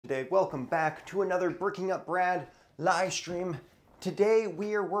today? Welcome back to another Bricking Up Brad live stream. Today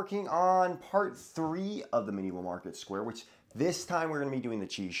we are working on part 3 of the Medieval Market Square, which this time we're going to be doing the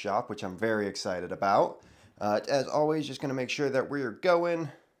cheese shop, which I'm very excited about. As always, just going to make sure that we're going.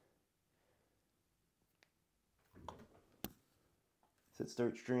 Hit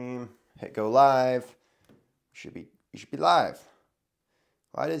start stream, hit go live. You should be live.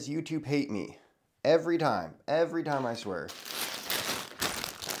 Why does YouTube hate me? Every time, I swear.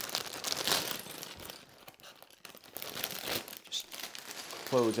 Just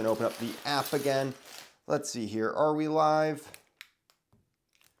close and open up the app again. Let's see here. Are we live?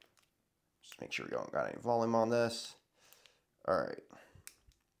 Just make sure we don't got any volume on this. All right.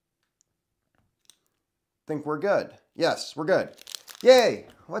 Think we're good. Yes, we're good. Yay!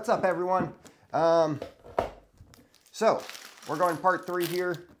 What's up, everyone? So, we're going part 3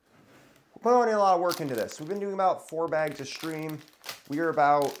 here. We're putting a lot of work into this. We've been doing about 4 bags a stream. We are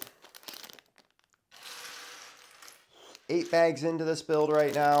about 8 bags into this build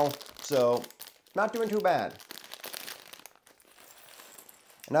right now. So, not doing too bad.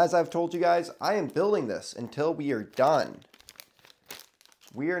 And as I've told you guys, I am building this until we are done.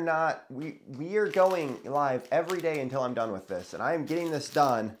 We are going live every day until I'm done with this. And I am getting this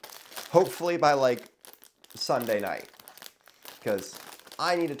done, hopefully by like Sunday night. Because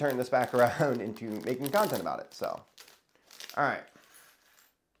I need to turn this back around into making content about it. So, alright.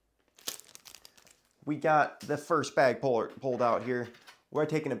 We got the first bag pulled out here. We're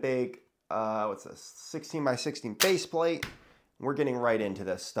taking a big, what's this, 16 by 16 base plate. We're getting right into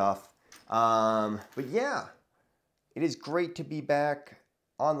this stuff. But yeah, it is great to be back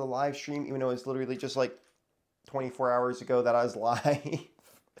on the live stream, even though it's literally just like 24 hours ago that I was live.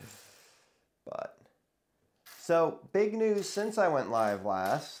 But, so big news since I went live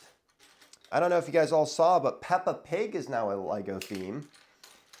last. I don't know if you guys all saw, but Peppa Pig is now a LEGO theme.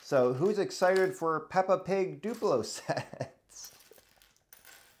 So who's excited for Peppa Pig Duplo sets?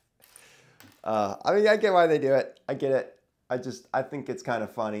 I mean, I get why they do it. I get it. I think it's kind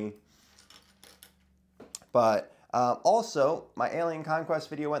of funny. But also, my Alien Conquest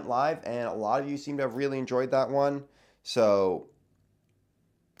video went live, and a lot of you seem to have really enjoyed that one. So,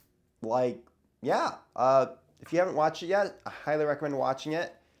 like, yeah. If you haven't watched it yet, I highly recommend watching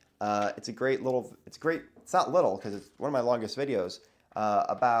it. It's a great little, it's not little, because it's one of my longest videos,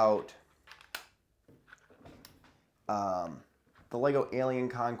 about the LEGO Alien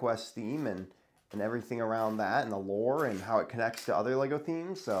Conquest theme and everything around that, and the lore, and how it connects to other LEGO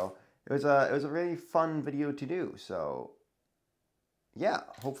themes. So, it was a really fun video to do. So, yeah,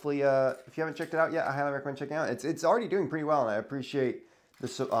 hopefully, if you haven't checked it out yet, I highly recommend checking it out. It's already doing pretty well, and I appreciate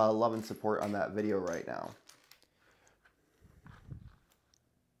the love and support on that video right now.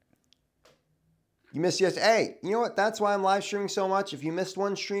 You missed yes. Hey, you know what? That's why I'm live streaming so much. If you missed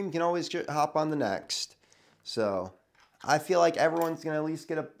one stream, you can always hop on the next. So, I feel like everyone's gonna at least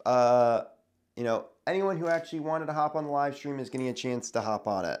get a, you know, anyone who actually wanted to hop on the live stream is getting a chance to hop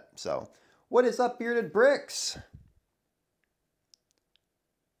on it. So, what is up, Bearded Bricks?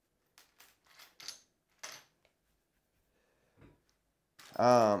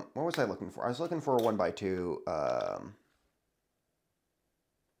 What was I looking for? I was looking for a 1x2.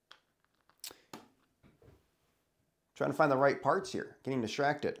 Trying to find the right parts here. Getting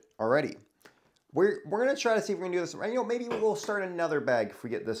distracted already. We're going to try to see if we can do this. You know, maybe we'll start another bag if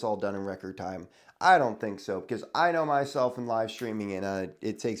we get this all done in record time. I don't think so, because I know myself in live streaming, and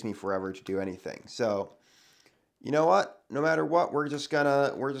it takes me forever to do anything. So, you know what? No matter what, we're just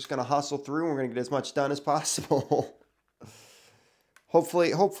gonna hustle through, and we're gonna get as much done as possible.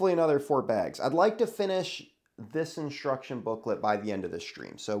 Hopefully another 4 bags. I'd like to finish this instruction booklet by the end of this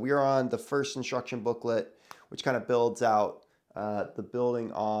stream. So we are on the first instruction booklet, which kind of builds out the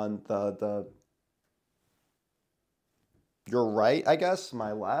building on your right, I guess,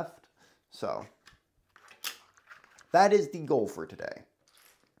 my left. So that is the goal for today.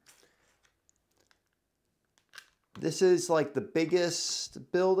 This is like the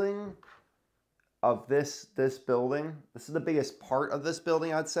biggest building of this building. This is the biggest part of this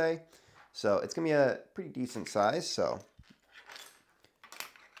building, I'd say. So it's gonna be a pretty decent size. So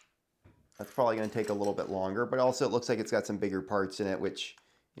that's probably gonna take a little bit longer, but also it looks like it's got some bigger parts in it, which,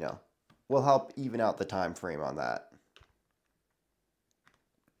 you know, will help even out the time frame on that.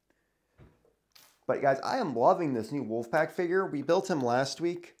 But guys, I am loving this new Wolfpack figure. We built him last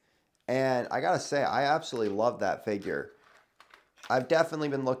week, and I gotta say, I absolutely love that figure. I've definitely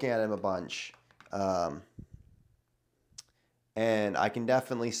been looking at him a bunch. And I can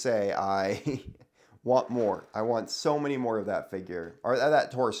definitely say I want more. I want so many more of that figure, or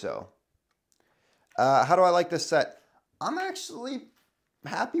that torso. How do I like this set? I'm actually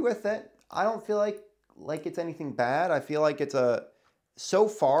happy with it. I don't feel like it's anything bad. I feel like it's a so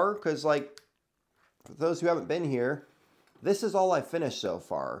far, because like for those who haven't been here, this is all I finished so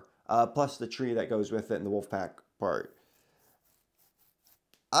far. Plus the tree that goes with it and the Wolfpack part.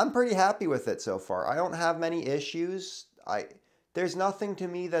 I'm pretty happy with it so far. I don't have many issues. There's nothing to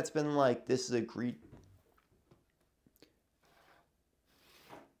me that's been like this is a great.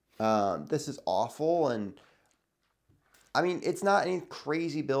 This is awful, and I mean it's not any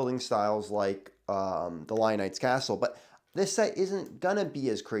crazy building styles like the Lion Knight's Castle, but this set isn't gonna be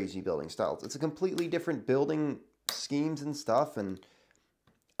as crazy building styles. It's a completely different building schemes and stuff, and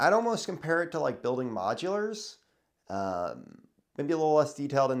I'd almost compare it to like building modulars. Maybe a little less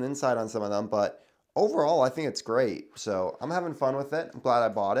detailed in the inside on some of them, but overall I think it's great. So I'm having fun with it. I'm glad I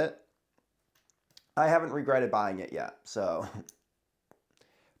bought it. I haven't regretted buying it yet, so.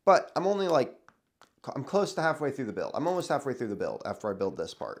 But I'm close to halfway through the build. I'm almost halfway through the build after I build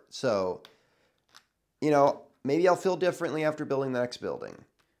this part. So, maybe I'll feel differently after building the next building.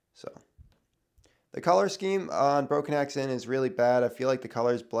 So, the color scheme on Broken Axe Inn is really bad. I feel like the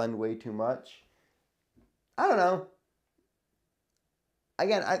colors blend way too much. I don't know.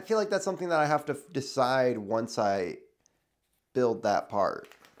 Again, I feel like that's something that I have to decide once I build that part.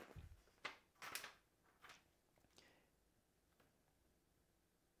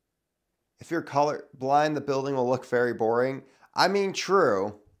 If you're color blind, the building will look very boring. I mean,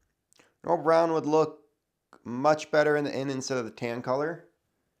 true. Normal brown would look much better in the inn instead of the tan color.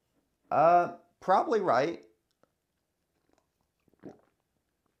 Probably right.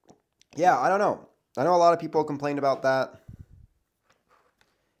 Yeah, I don't know. I know a lot of people complained about that.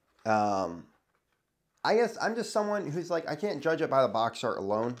 I guess I'm just someone who's like, I can't judge it by the box art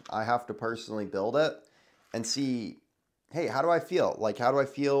alone. I have to personally build it and see, hey, how do I feel? Like, how do I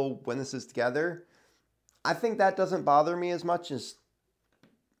feel when this is together? I think that doesn't bother me as much as,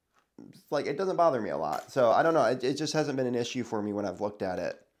 like, it doesn't bother me a lot. So, I don't know. It just hasn't been an issue for me when I've looked at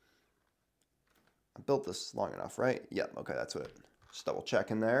it. I built this long enough, right? Yep, okay, that's what. Just double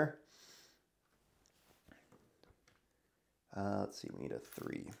checking there. Let's see, we need a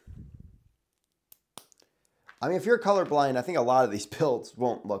 3. I mean, if you're colorblind, I think a lot of these builds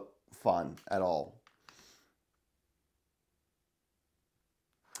won't look fun at all.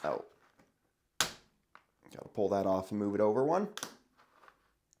 Oh. Gotta pull that off and move it over one.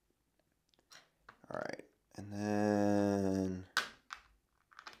 Alright. And then...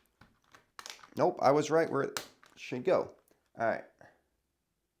 Nope, I was right where it should go. Alright.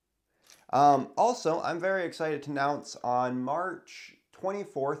 Also, I'm very excited to announce on March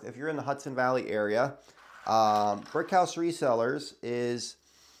 24th, if you're in the Hudson Valley area, Brickhouse Resellers is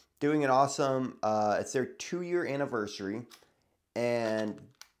doing an awesome, it's their 2-year anniversary, and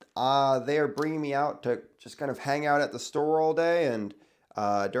they are bringing me out to just kind of hang out at the store all day and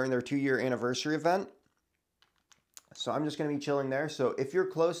during their 2-year anniversary event. So I'm just going to be chilling there. So if you're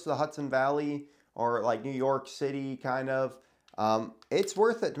close to the Hudson Valley or like New York City kind of, it's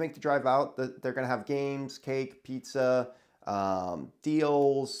worth it to make the drive out. They're going to have games, cake, pizza,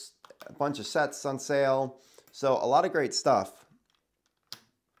 deals, a bunch of sets on sale. So a lot of great stuff.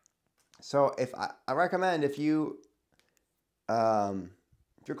 So I recommend if you're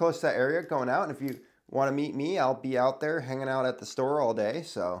close to that area, going out, and if you want to meet me, I'll be out there hanging out at the store all day.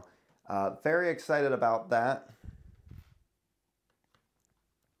 So very excited about that.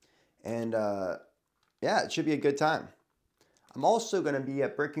 And yeah, it should be a good time. I'm also going to be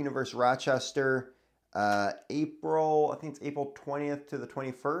at Brick Universe Rochester April, I think it's April 20th to the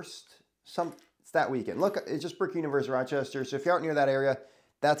 21st. It's that weekend. Look, it's just Brick Universe Rochester. So if you're out near that area,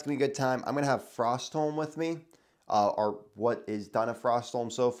 that's going to be a good time. I'm going to have Frostholm with me, or what is done at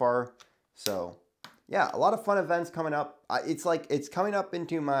Frostholm so far. So yeah, a lot of fun events coming up. It's coming up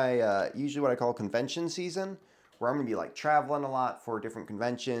into my usually what I call convention season, where I'm going to be like traveling a lot for different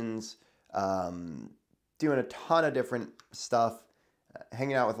conventions, doing a ton of different stuff,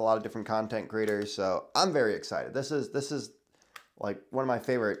 hanging out with a lot of different content creators. So I'm very excited. This is like one of my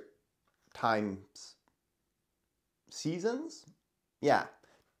favorite seasons. Yeah,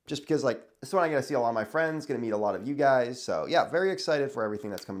 just because like this is when I get to see a lot of my friends, going to meet a lot of you guys. So yeah, very excited for everything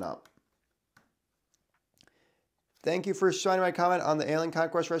that's coming up. Thank you for signing my comment on the Alien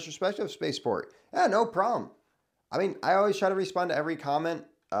Conquest retrospective, Spaceport. Yeah, no problem. I mean, I always try to respond to every comment.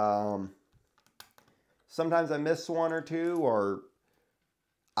 Sometimes I miss one or two, or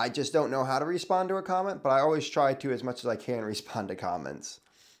I just don't know how to respond to a comment, but I always try to, as much as I can, respond to comments.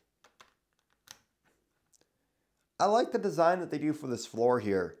 I like the design that they do for this floor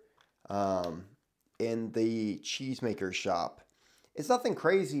here in the cheesemaker shop. It's nothing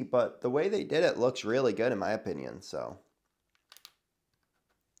crazy, but the way they did it looks really good in my opinion, so.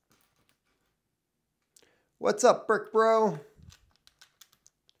 What's up, Brick Bro?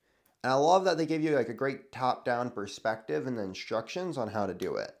 And I love that they give you like a great top-down perspective and the instructions on how to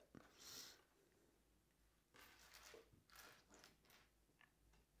do it.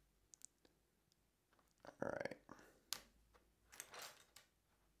 All right.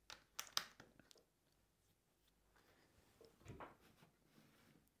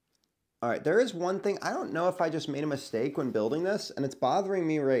 All right, there is one thing. I don't know if I just made a mistake when building this, and it's bothering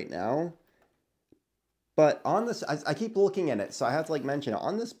me right now. But on this, I keep looking at it, so I have to like mention it.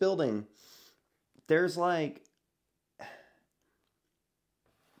 On this building, there's like,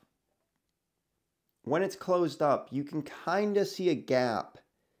 when it's closed up, you can kind of see a gap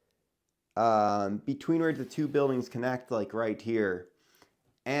between where the two buildings connect, like right here.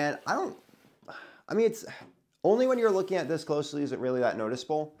 And I mean, it's only when you're looking at this closely is it really that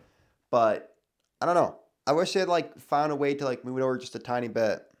noticeable. But I don't know. I wish they had like found a way to like move it over just a tiny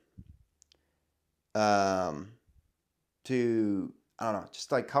bit. To, I don't know,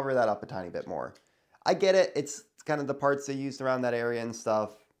 just like cover that up a tiny bit more. I get it. It's kind of the parts they used around that area and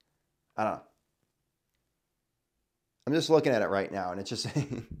stuff. I don't know. I'm just looking at it right now and it's just all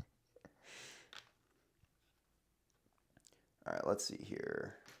right, let's see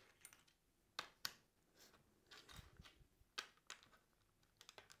here.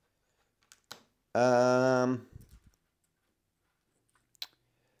 The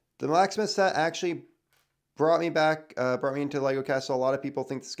blacksmith set actually brought me into Lego Castle. A lot of people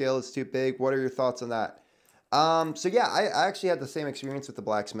think the scale is too big. What are your thoughts on that? So yeah, I actually had the same experience with the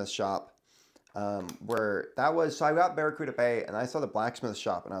blacksmith shop, where that was, so I got Barracuda Bay and I saw the blacksmith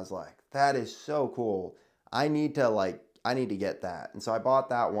shop and I was like, that is so cool. I need to get that. And so I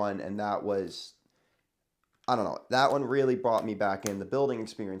bought that one, and that was, I don't know, that one really brought me back in. The building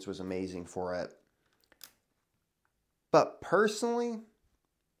experience was amazing for it. But personally,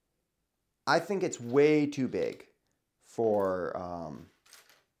 I think it's way too big for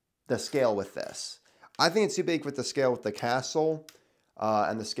the scale with this. I think it's too big with the scale with the castle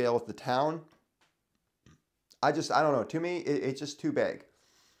and the scale with the town. I don't know. To me, it's just too big.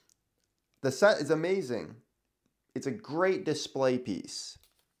 The set is amazing. It's a great display piece.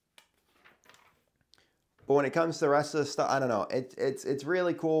 But when it comes to the rest of the stuff, I don't know. It's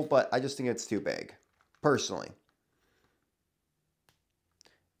really cool, but I just think it's too big, personally.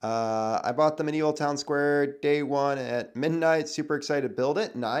 I bought the medieval town square day one at midnight. Super excited to build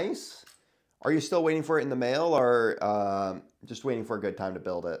it. Nice. Are you still waiting for it in the mail, or just waiting for a good time to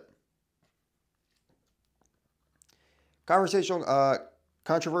build it?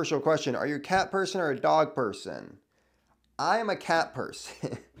 Controversial question. Are you a cat person or a dog person? I am a cat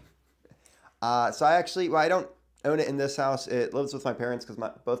person. So I actually, well, I don't own it in this house. It lives with my parents because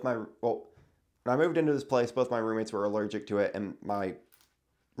when I moved into this place, both my roommates were allergic to it, and my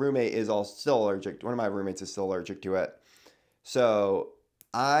roommate is still allergic. One of my roommates is still allergic to it. So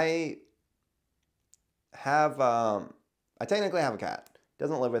I technically have a cat.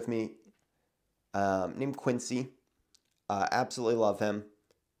 Doesn't live with me. Named Quincy. Absolutely love him.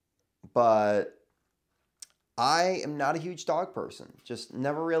 But I am not a huge dog person. Just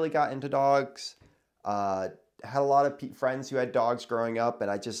never really got into dogs. Had a lot of friends who had dogs growing up,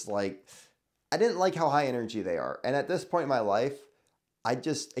 and I didn't like how high energy they are. And at this point in my life, I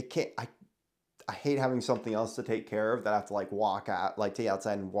hate having something else to take care of that I have to take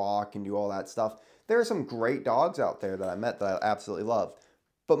outside and walk and do all that stuff. There are some great dogs out there that I met that I absolutely love.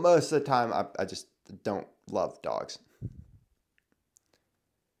 But most of the time, I just don't love dogs.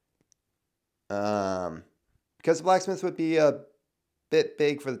 Because the blacksmith would be a bit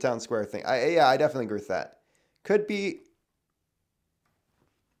big for the town square thing. Yeah, I definitely agree with that. Could be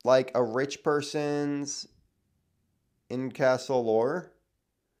like a rich person's in castle lore.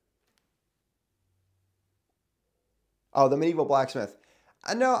 Oh, the medieval blacksmith.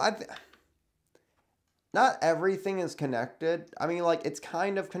 I know. Not everything is connected. I mean, like, it's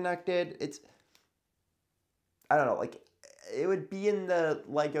kind of connected. I don't know. Like, it would be in the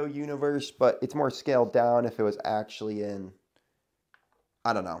Lego universe, but it's more scaled down if it was actually in.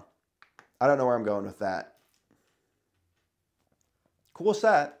 I don't know. I don't know where I'm going with that. Cool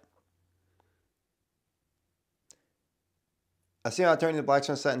set. I see how turning the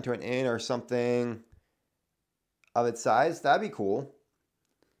blacksmith set into an inn or something of its size. That'd be cool.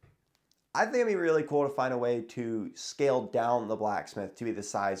 I think it'd be really cool to find a way to scale down the blacksmith to be the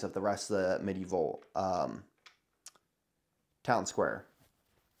size of the rest of the medieval town square.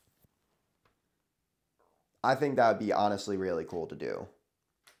 I think that would be honestly really cool to do.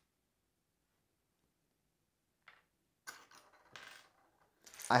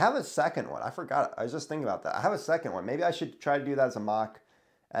 I have a second one. I forgot. I was just thinking about that. I have a second one. Maybe I should try to do that as a mock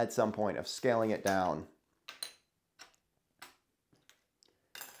at some point of scaling it down.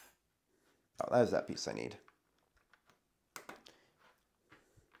 Oh, that is that piece I need.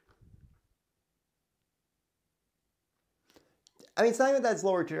 I mean, it's not even that it's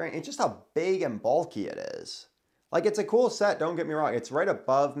lower terrain. It's just how big and bulky it is. Like, it's a cool set, don't get me wrong. It's right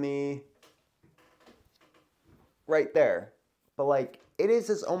above me. Right there. But, like, it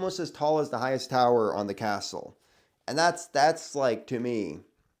is almost as tall as the highest tower on the castle. And that's like, to me,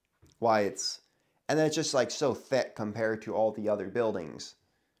 why it's... And then it's just, like, so thick compared to all the other buildings.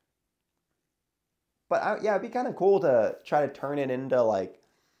 But, yeah, it'd be kind of cool to try to turn it into, like,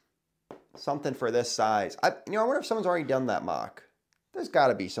 something for this size. I wonder if someone's already done that mock. There's got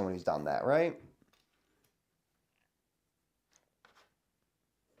to be someone who's done that, right?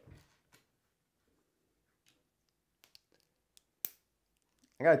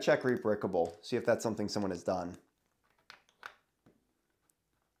 I got to check Rebrickable, see if that's something someone has done.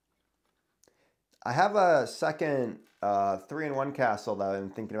 I have a second 3-in-1 castle that I'm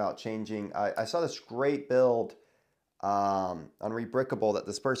thinking about changing. I saw this great build on Rebrickable that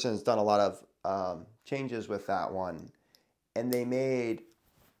this person has done a lot of changes with that one. And they made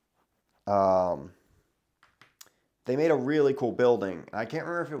a really cool building. I can't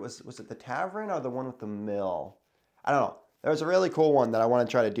remember if it was it the tavern or the one with the mill? I don't know. There was a really cool one that I want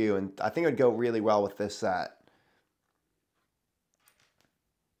to try to do, and I think it would go really well with this set.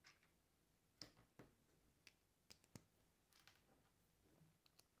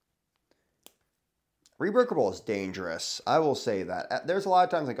 Rebrickable is dangerous. I will say that. There's a lot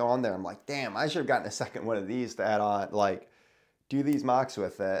of times I go on there, I'm like, damn, I should have gotten a second one of these to add on, like, do these mocks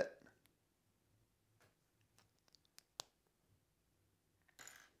with it.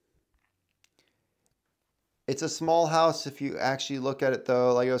 It's a small house if you actually look at it,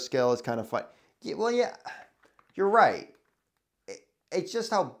 though. Lego scale is kind of fun. Yeah, well, yeah, you're right. It's just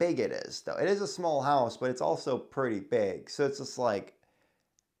how big it is, though. It is a small house, but it's also pretty big. So it's just like,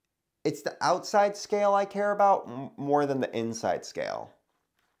 it's the outside scale I care about more than the inside scale,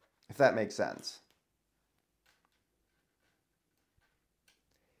 if that makes sense.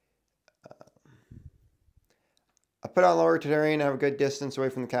 I put on lower terrain, have a good distance away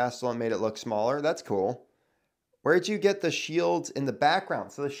from the castle, and made it look smaller. That's cool. Where'd you get the shields in the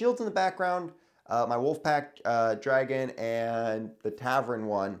background? So the shields in the background, my Wolfpack dragon and the Tavern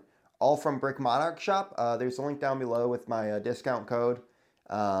one, all from Brick Monarch shop. There's a link down below with my discount code.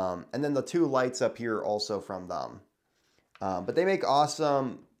 And then the two lights up here also from them. But they make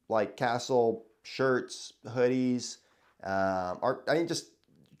awesome like castle shirts, hoodies, just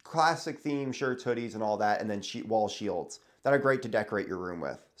classic theme shirts, hoodies, and all that, and then wall shields that are great to decorate your room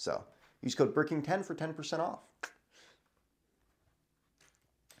with. So use code BRICKING10 for 10% off.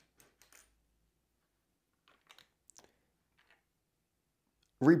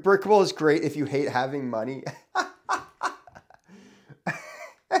 Rebrickable is great if you hate having money.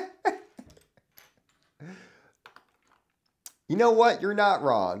 You know what? You're not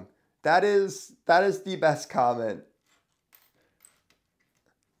wrong. That is the best comment.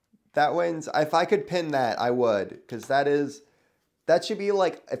 That wins. If I could pin that, I would, because that should be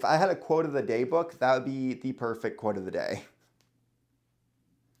like, if I had a quote of the day book, that would be the perfect quote of the day.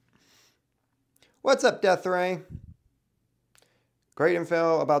 What's up, Death Ray? Great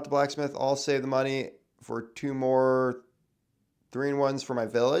info about the blacksmith. I'll save the money for 2 more 3-in-1s for my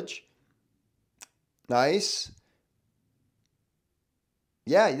village. Nice.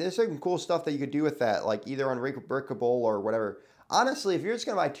 Yeah, there's some cool stuff that you could do with that, like either on Rebrickable or whatever. Honestly, if you're just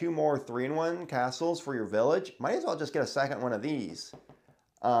going to buy 2 more 3-in-1 castles for your village, might as well just get a second one of these.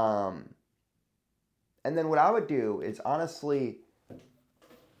 And then what I would do is honestly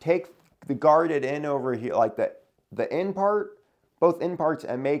take the guarded in over here, like the in part, both in parts,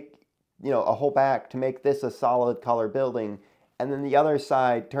 and make, a whole back to make this a solid color building. And then the other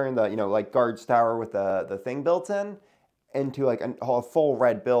side, turn the, like guards tower with the thing built in into like a full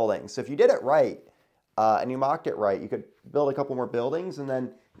red building. So if you did it right, and you mocked it right, you could build a couple more buildings and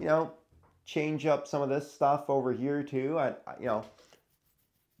then, change up some of this stuff over here too.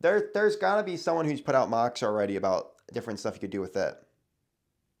 There's got to be someone who's put out mocks already about different stuff you could do with it.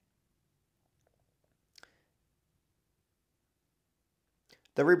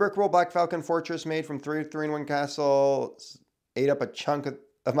 The Rebrickable Black Falcon Fortress made from 3-in-1 castles ate up a chunk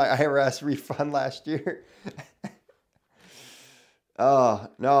of my IRS refund last year. Oh,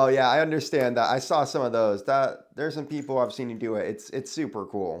 no, yeah, I understand that. I saw some of those. There's some people I've seen you do it. It's super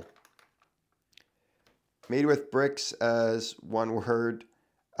cool. Made with bricks as one word.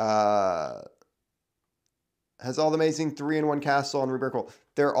 Has all the amazing 3-in-1 castle and Rebrickable.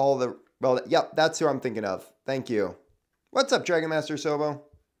 They're all the... Well, yep, that's who I'm thinking of. Thank you. What's up, Dragon Master Sobo?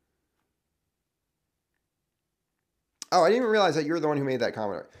 Oh, I didn't even realize that you're the one who made that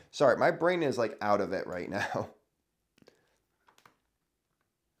comment. Sorry, my brain is like out of it right now.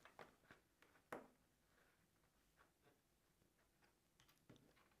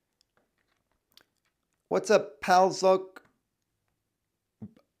 What's up, Palzok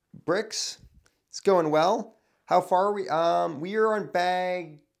Bricks? It's going well. How far are we? We are on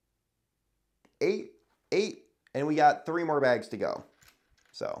bag eight, and we got 3 more bags to go.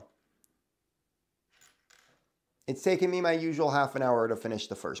 So it's taking me my usual half an hour to finish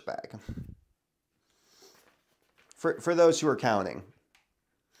the first bag. For those who are counting.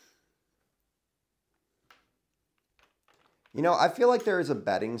 You know, I feel like there is a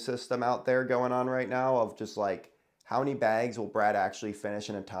betting system out there going on right now of just like how many bags will Brad actually finish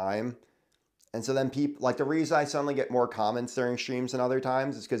in a time. And so then people, like the reason I suddenly get more comments during streams than other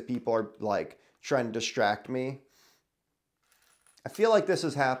times is because people are like trying to distract me. I feel like this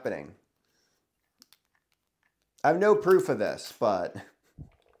is happening. I have no proof of this, but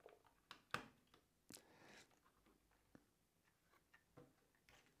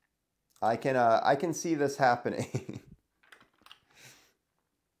I can see this happening.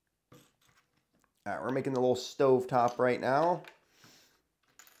 All right, we're making the little stove top right now.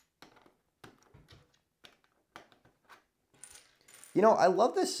 You know, I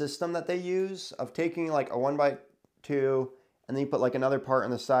love this system that they use of taking like a 1x2 and then you put like another part on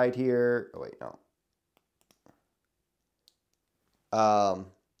the side here. Oh wait, no.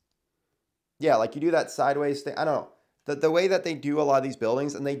 Yeah, like you do that sideways thing. I don't know. The way that they do a lot of these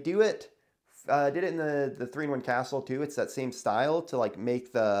buildings, and they do it, did it in the 3-in-1 castle too. It's that same style to like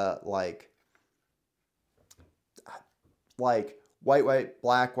make the like white,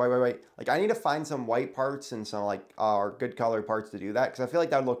 black, white. Like I need to find some white parts and some like or good color parts to do that because I feel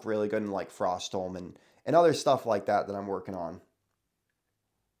like that would look really good in like Frostholm and other stuff like that I'm working on.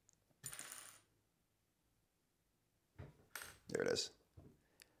 There it is.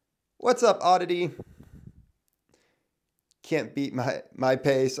 What's up, Oddity? Can't beat my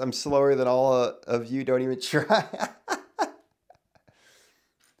pace. I'm slower than all of you. Don't even try.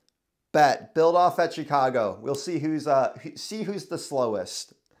 Bet. Build off at Chicago. We'll see who's the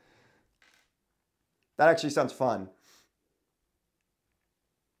slowest. That actually sounds fun.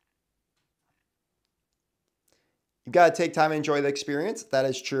 You've got to take time and enjoy the experience. That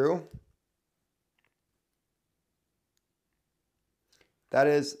is true. That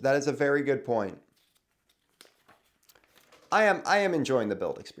is a very good point. I am enjoying the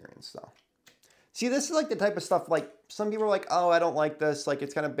build experience though. See, this is like the type of stuff like some people are like, oh, I don't like this. Like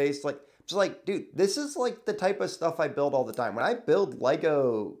it's kind of based like, just like, dude, this is like the type of stuff I build all the time. When I build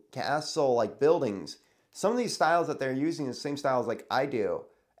Lego castle like buildings, some of these styles that they're using is the same styles like I do.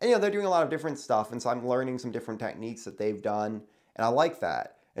 And you know, they're doing a lot of different stuff. And so I'm learning some different techniques that they've done. And I like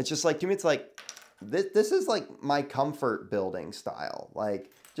that. It's just like, to me, it's like, this is like my comfort building style. Like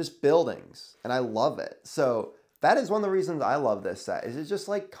just buildings. And I love it. So that is one of the reasons I love this set. Is it's just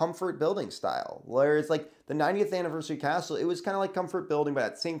like comfort building style. Where it's like the 90th anniversary castle, it was kind of like comfort building, but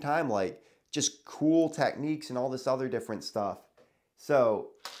at the same time, like just cool techniques and all this other different stuff. So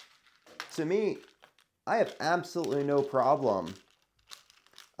to me, I have absolutely no problem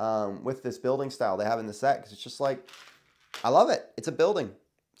with this building style they have in the set because it's just like, I love it. It's a building.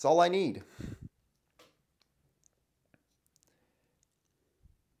 It's all I need.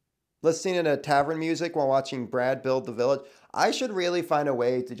 Listening to tavern music while watching Brad build the village. I should really find a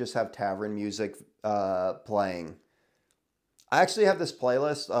way to just have tavern music playing. I actually have this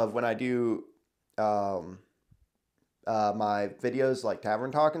playlist of when I do my videos like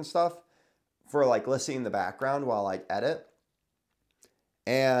Tavern Talk and stuff for like listening in the background while I edit.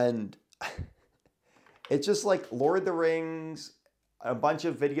 And it's just like Lord of the Rings, a bunch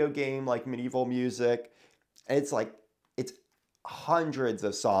of video game like medieval music. And it's like, it's hundreds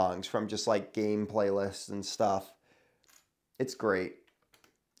of songs from just like game playlists and stuff. It's great.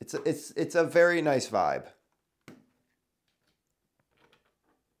 It's a very nice vibe.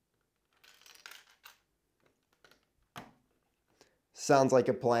 Sounds like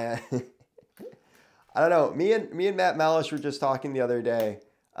a plan. I don't know. Me and Matt Malish were just talking the other day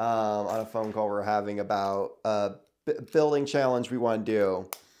on a phone call we're having about a building challenge we want to do.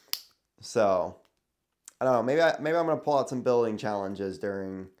 So I don't know. Maybe I'm gonna pull out some building challenges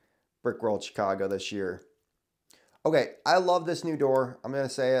during Brick World Chicago this year. Okay, I love this new door. I'm gonna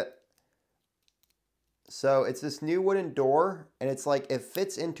say it. So it's this new wooden door, and it's like it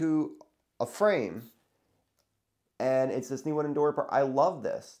fits into a frame. And it's this new wooden door. I love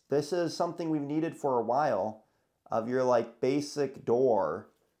this. This is something we've needed for a while of your like basic door,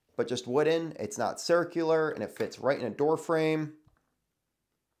 but just wooden. It's not circular and it fits right in a door frame.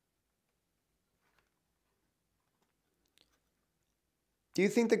 Do you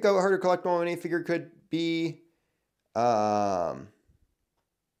think the Goat Herder collectible minifigure could be the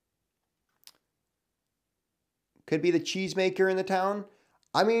cheesemaker in the town?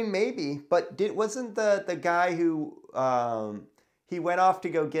 I mean, maybe, but wasn't the guy who he went off to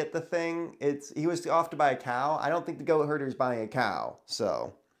go get the thing? He was off to buy a cow. I don't think the Goat Herder is buying a cow.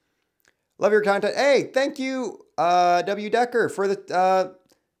 So, love your content. Hey, thank you, W Decker, for the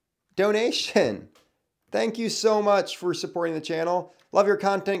donation. Thank you so much for supporting the channel. Love your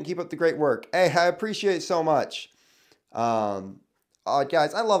content. Keep up the great work. Hey, I appreciate it so much. Guys,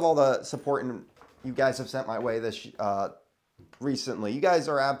 I love all the support you guys have sent my way this recently. You guys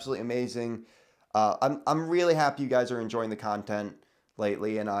are absolutely amazing. I'm really happy you guys are enjoying the content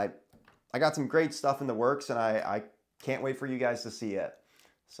lately, and I got some great stuff in the works, and I can't wait for you guys to see it.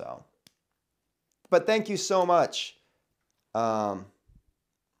 So, but thank you so much.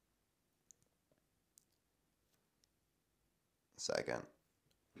 Second.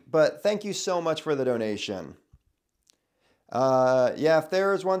 But thank you so much for the donation. Yeah, if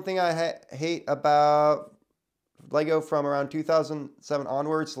there is one thing I hate about Lego from around 2007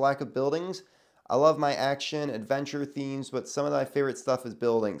 onwards, lack of buildings. I love my action, adventure themes, but some of my favorite stuff is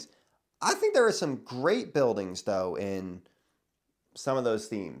buildings. I think there are some great buildings, though, in some of those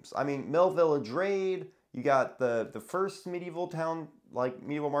themes. I mean, Mill Village Raid, you got the first medieval town, like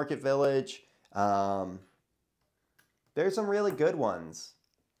medieval market village. There's some really good ones.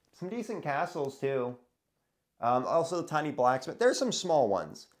 Some decent castles, too. Also, the Tiny Blacksmith. There's some small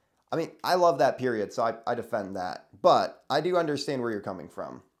ones. I mean, I love that period, so I defend that. But I do understand where you're coming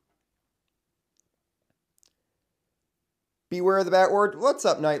from. Beware of the Batward. What's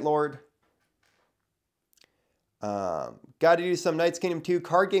up, Night Lord? Got to do some Knights Kingdom 2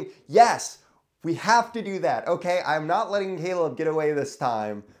 card game. Yes, we have to do that. Okay, I'm not letting Caleb get away this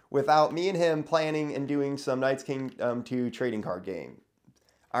time without me and him planning and doing some Knights Kingdom 2 trading card game.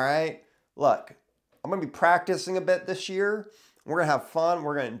 All right? Look, I'm going to be practicing a bit this year. We're going to have fun.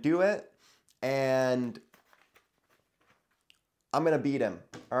 We're going to do it. And I'm going to beat him.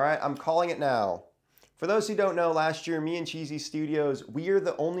 All right? I'm calling it now. For those who don't know, last year, me and Cheesy Studios, we are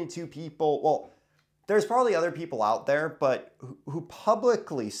the only two people, well, there's probably other people out there, but who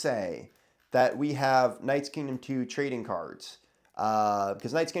publicly say that we have Knights Kingdom 2 trading cards.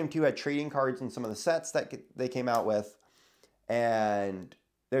 Because Knights Kingdom 2 had trading cards in some of the sets that they came out with. And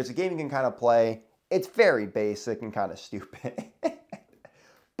there's a game you can kind of play. It's very basic and kind of stupid.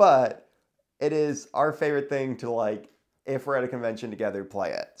 But it is our favorite thing to, like, if we're at a convention together,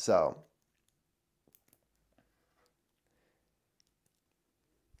 play it. So,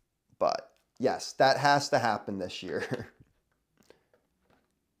 but yes, that has to happen this year.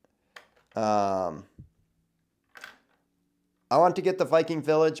 I want to get the Viking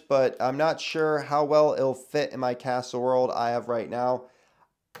Village, but I'm not sure how well it'll fit in my castle world I have right now.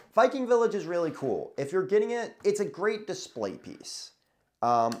 Viking Village is really cool. If you're getting it, it's a great display piece.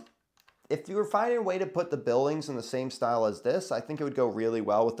 If you were finding a way to put the buildings in the same style as this, I think it would go really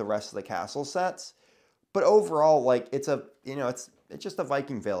well with the rest of the castle sets. But overall, like, it's a, you know, it's just a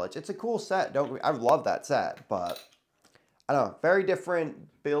Viking Village. It's a cool set. I love that set, but I don't know, very different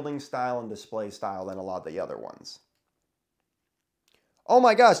building style and display style than a lot of the other ones. Oh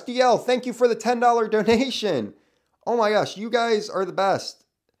my gosh, DL, thank you for the $10 donation. Oh my gosh, you guys are the best.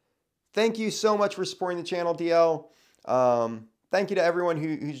 Thank you so much for supporting the channel, DL. Thank you to everyone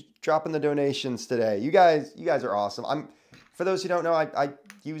who's dropping the donations today. You guys are awesome. For those who don't know, I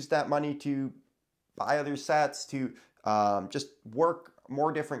used that money to buy other sets, to just work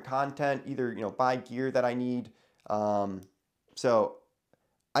more different content, either, you know, buy gear that I need. So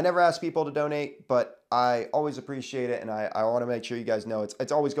I never ask people to donate, but I always appreciate it, and I want to make sure you guys know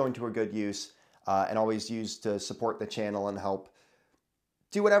it's always going to a good use, and always used to support the channel and help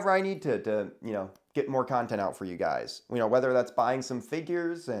do whatever I need to you know, get more content out for you guys. You know, whether that's buying some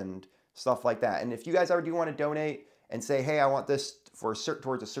figures and stuff like that. And if you guys ever do want to donate and say, hey, I want this for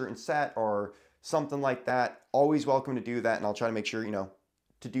towards a certain set or something like that, always welcome to do that, and I'll try to make sure, you know,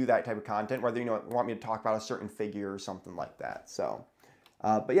 to do that type of content, whether, you know, want me to talk about a certain figure or something like that. So,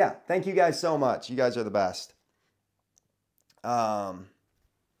 but yeah, thank you guys so much. You guys are the best.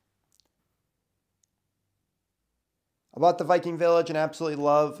 About the Viking Village and absolutely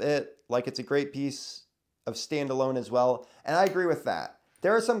love it. Like, it's a great piece of standalone as well. And I agree with that.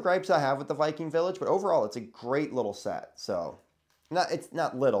 There are some gripes I have with the Viking Village, but overall it's a great little set. So, it's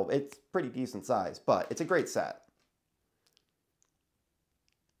not little, it's pretty decent size, but it's a great set.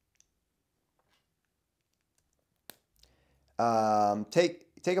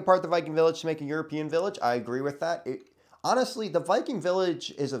 Take apart the Viking Village to make a European village. I agree with that. Honestly, the Viking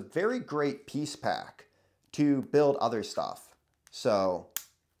Village is a very great piece pack to build other stuff. So,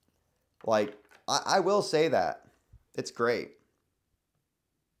 like, I will say that. It's great.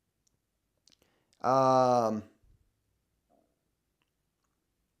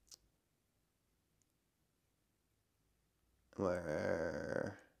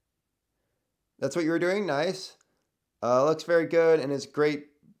 Where? That's what you were doing? Nice. Looks very good and is great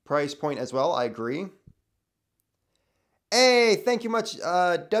price point as well. I agree. Hey, thank you much,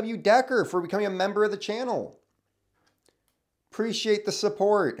 W. Decker, for becoming a member of the channel. Appreciate the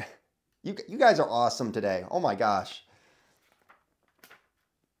support. You guys are awesome today. Oh my gosh.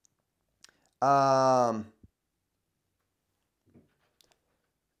 Sorry,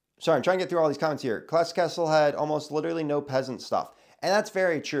 I'm trying to get through all these comments here. Classic Castle had almost literally no peasant stuff. And that's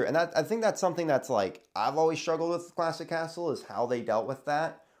very true. And I think that's something that's like, I've always struggled with Classic Castle is how they dealt with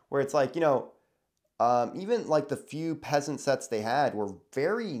that. Where it's like, you know, even like the few peasant sets they had were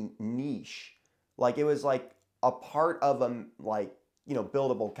very niche. Like it was like a part of a, like, you know,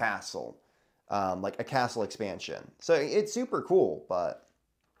 buildable castle. Like a castle expansion. So it's super cool, but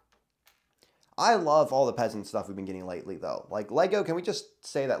I love all the peasant stuff we've been getting lately, though. Like, Lego, can we just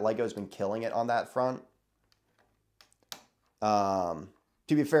say that Lego's been killing it on that front? To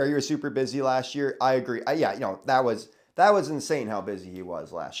be fair, you were super busy last year. I agree. Yeah, you know, that was insane how busy he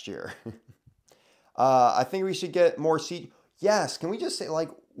was last year. I think we should get more siege. Yes, can we just say, like,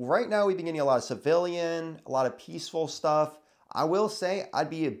 right now we've been getting a lot of civilian, a lot of peaceful stuff. I will say I'd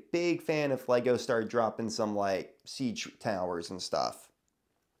be a big fan if Lego started dropping some, like, siege towers and stuff.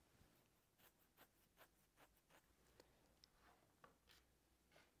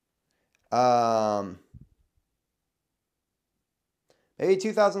 Maybe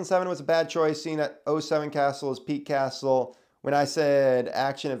 2007 was a bad choice, seeing that 07 Castle is peak castle. When I said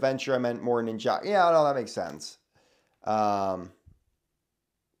action adventure, I meant more ninja. Yeah, no, that makes sense. That's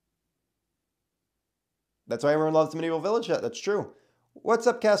why everyone loves the Medieval Village. That's true. What's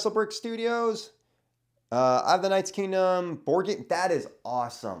up, Castlebrick Studios? I have the Knights Kingdom board game. That is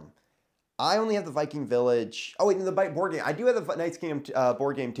awesome. I only have the Viking Village. Oh, wait, the board game. I do have the Knights Kingdom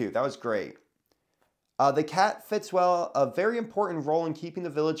board game, too. That was great. The cat fits well a very important role in keeping the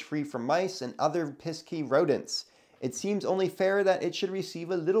village free from mice and other pesky rodents. It seems only fair that it should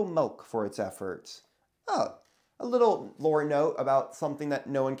receive a little milk for its efforts. Oh, a little lore note about something that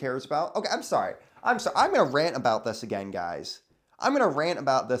no one cares about. Okay, I'm sorry. I'm going to rant about this again, guys. I'm going to rant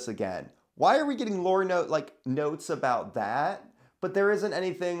about this again. Why are we getting lore notes about that? But there isn't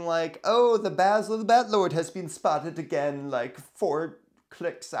anything like, oh, the Basil of the Bat Lord has been spotted again, like 4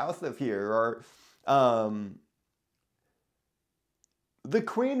 clicks south of here, or the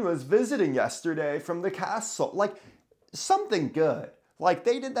Queen was visiting yesterday from the castle. Like, something good. Like,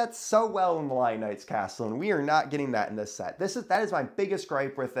 they did that so well in the Lion Knights Castle, and we are not getting that in this set. That is my biggest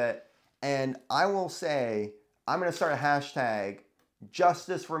gripe with it, and I will say, I'm going to start a hashtag,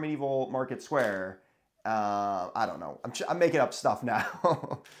 Justice for Medieval Market Square. I don't know. I'm making up stuff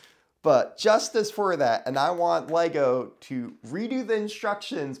now. But justice for that, and I want Lego to redo the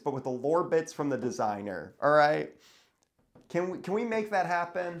instructions, but with the lore bits from the designer. All right? Can we make that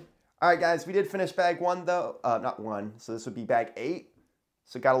happen? All right, guys, we did finish bag 1, though. Not 1, so this would be bag 8.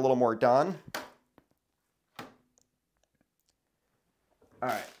 So got a little more done. All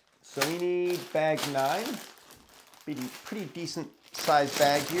right, so we need bag 9. Pretty decent sized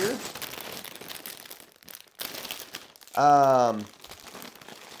bag here. All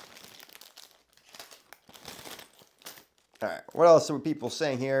right, what else are people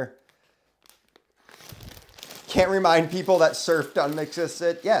saying here? Can't remind people that surf doesn't exist.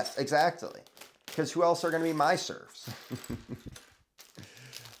 Yes, exactly. Because who else are going to be my serfs?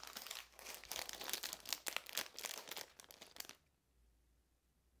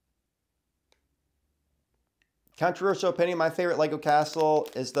 Controversial opinion, my favorite Lego castle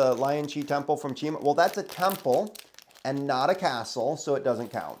is the Lion Chi Temple from Chima. Well, that's a temple and not a castle, so it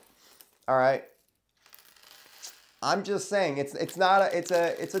doesn't count. All right. I'm just saying it's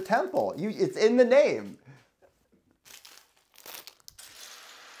a temple. It's in the name.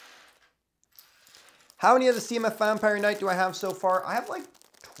 How many of the CMF Vampire Knight do I have so far? I have like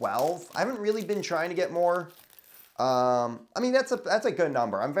 12. I haven't really been trying to get more. I mean, that's a good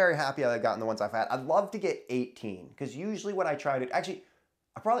number. I'm very happy that I've gotten the ones I've had. I'd love to get 18, because usually what I try to... Actually,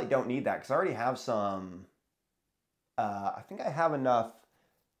 I probably don't need that, because I already have some... I think I have enough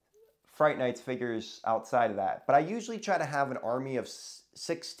Fright Nights figures outside of that. But I usually try to have an army of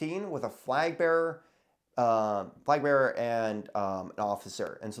 16 with a flag bearer and an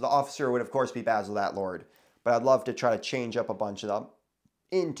officer. And so the officer would, of course, be Basil That Lord. But I'd love to try to change up a bunch of them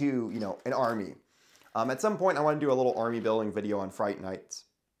into, you know, an army. At some point, I want to do a little army building video on Fright Nights.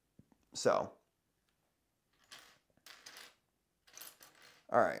 So.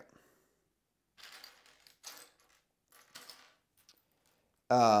 All right.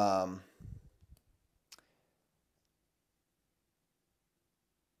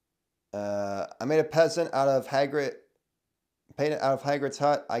 I made a peasant out of Hagrid, painted out of Hagrid's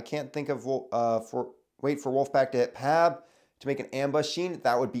hut. I can't think of wait for Wolfpack to hit Pab to make an ambush scene.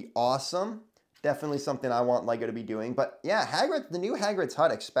 That would be awesome. Definitely something I want LEGO to be doing. But yeah, the new Hagrid's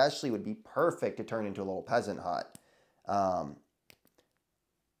hut especially would be perfect to turn into a little peasant hut.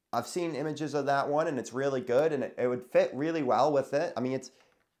 I've seen images of that one, and it's really good, and it would fit really well with it. I mean, it's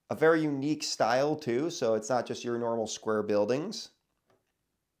a very unique style too, so it's not just your normal square buildings.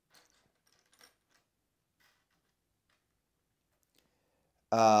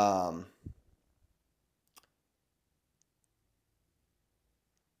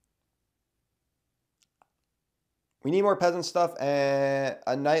 We need more peasant stuff, and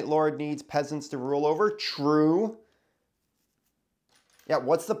a Night Lord needs peasants to rule over. True. Yeah,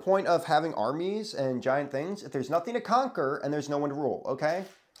 what's the point of having armies and giant things if there's nothing to conquer and there's no one to rule, okay?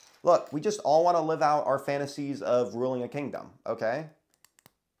 Look, we just all want to live out our fantasies of ruling a kingdom, okay?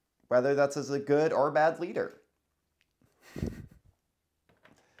 Whether that's as a good or bad leader.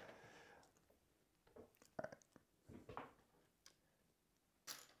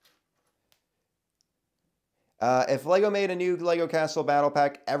 If LEGO made a new LEGO Castle Battle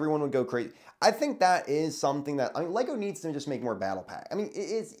Pack, everyone would go crazy. I think that is something that, I mean, LEGO needs to just make more Battle Pack. I mean,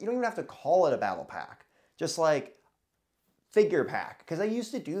 you don't even have to call it a Battle Pack. Just like figure pack. Because I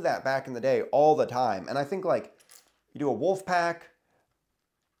used to do that back in the day all the time. And I think like you do a Wolf Pack,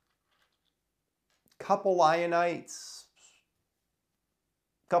 couple Lionites,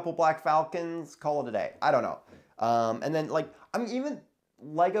 couple Black Falcons, call it a day. I don't know. And then like, I mean, even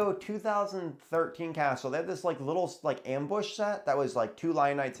LEGO 2013 Castle, they had this like little like ambush set that was like 2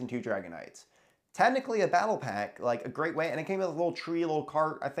 Lionites and 2 Dragonites. Technically a battle pack, like a great way, and it came with a little tree, a little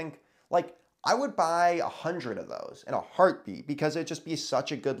cart. I think like I would buy 100 of those in a heartbeat because it'd just be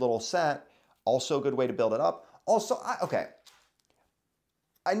such a good little set. Also a good way to build it up. Also, okay.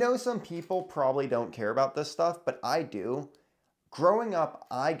 I know some people probably don't care about this stuff, but I do. Growing up,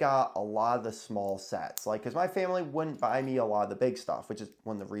 I got a lot of the small sets, like, because my family wouldn't buy me a lot of the big stuff, which is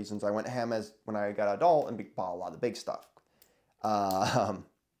one of the reasons I went ham as when I got adult and bought a lot of the big stuff.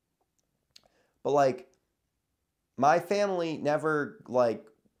 But like, my family never, like,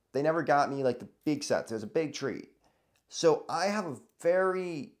 they never got me like the big sets. It was a big treat. So I have a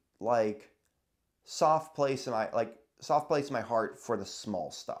very like soft place in my heart for the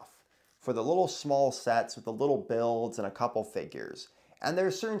small stuff. For the little small sets with the little builds and a couple figures. And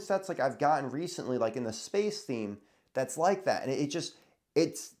there's certain sets like I've gotten recently, like in the space theme, that's like that. And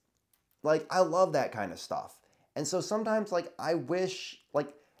it's like, I love that kind of stuff. And so sometimes like I wish,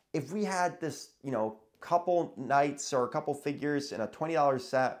 like if we had this, you know, couple knights or a couple figures in a $20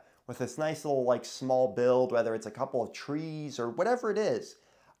 set with this nice little like small build, whether it's a couple of trees or whatever it is,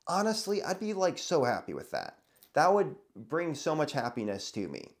 honestly, I'd be like so happy with that. That would bring so much happiness to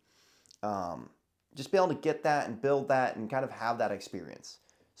me. Just be able to get that and build that and kind of have that experience.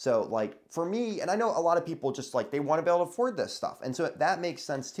 So like for me, and I know a lot of people just like, they want to be able to afford this stuff. And so that makes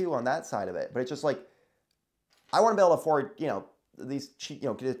sense too on that side of it. But it's just like, I want to be able to afford, you know, these cheap, you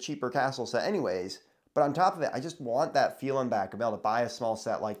know, get a cheaper castle set anyways. But on top of it, I just want that feeling back of being able to buy a small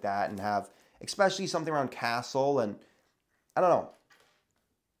set like that and have, especially something around castle. And I don't know.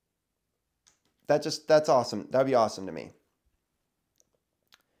 That's awesome. That'd be awesome to me.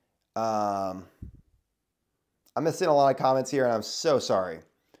 I'm missing a lot of comments here, and I'm so sorry.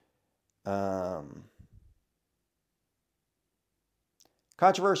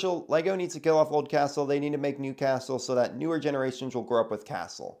 Controversial. LEGO needs to kill off old castle. They need to make new castle so that newer generations will grow up with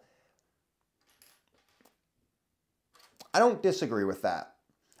castle. I don't disagree with that.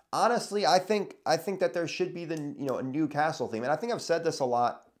 Honestly, I think that there should be a new castle theme, and I think I've said this a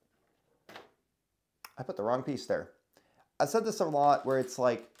lot. I put the wrong piece there. I've said this a lot where it's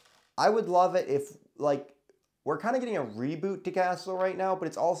like, I would love it if like we're kind of getting a reboot to Castle right now, but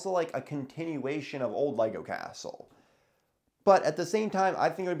it's also like a continuation of old LEGO Castle. But at the same time, I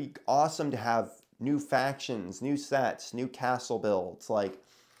think it would be awesome to have new factions, new sets, new castle builds. Like,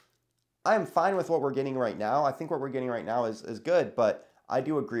 I am fine with what we're getting right now. I think what we're getting right now is good, but I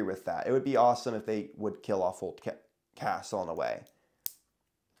do agree with that. It would be awesome if they would kill off old Castle in a way.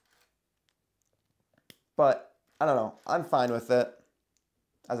 But I don't know. I'm fine with it.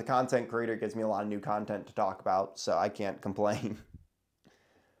 As a content creator, it gives me a lot of new content to talk about, so I can't complain.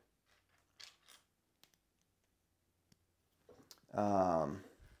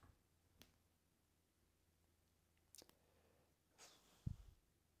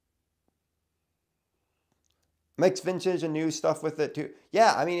 Mix vintage and new stuff with it too.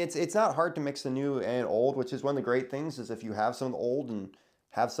 Yeah, I mean it's not hard to mix the new and old, which is one of the great things is if you have some of the old and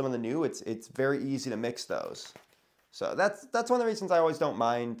have some of the new, it's very easy to mix those. So that's one of the reasons I always don't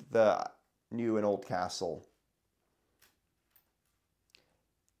mind the new and old castle.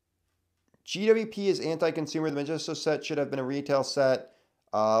 GWP is anti-consumer. The Majesto set should have been a retail set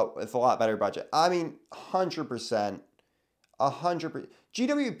with a lot better budget. I mean, 100%. 100%.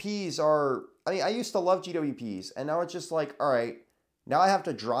 GWPs are, I mean, I used to love GWPs, and now it's just like, all right, now I have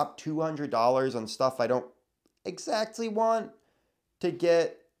to drop $200 on stuff I don't exactly want to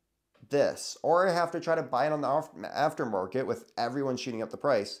get this. Or I have to try to buy it on the aftermarket with everyone shooting up the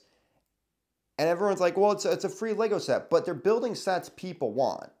price. And everyone's like, well, it's a free Lego set, but they're building sets people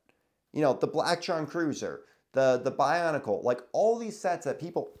want. You know, the Blacktron Cruiser, the Bionicle, like all these sets that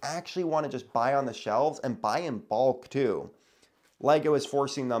people actually want to just buy on the shelves and buy in bulk too. Lego is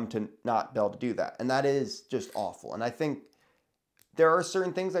forcing them to not be able to do that. And that is just awful. And I think there are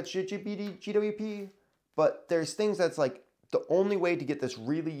certain things that should be GWP, but there's things that's like the only way to get this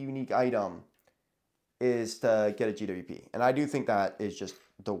really unique item is to get a GWP. And I do think that is just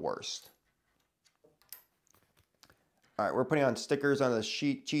the worst. All right, we're putting on stickers on the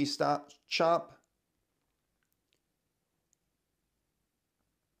cheese shop.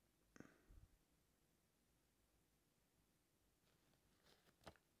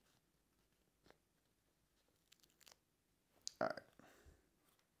 All right.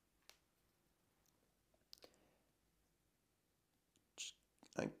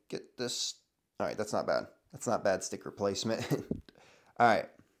 I get this. All right, that's not bad. That's not bad sticker placement. All right.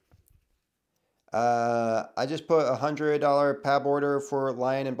 I just put a $100 PAB order for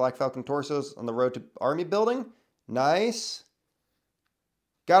Lion and Black Falcon torsos on the road to army building. Nice.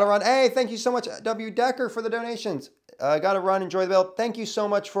 Gotta run. Hey, thank you so much, W. Decker, for the donations. Gotta run. Enjoy the build. Thank you so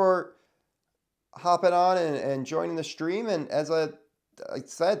much for hopping on and joining the stream. And as I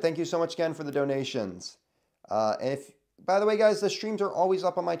said, thank you so much again for the donations. And if, by the way, guys, the streams are always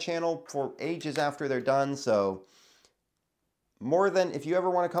up on my channel for ages after they're done. So more than if you ever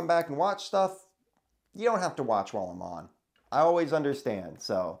want to come back and watch stuff, you don't have to watch while I'm on. I always understand.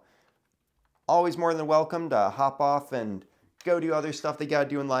 So always more than welcome to hop off and go do other stuff they got to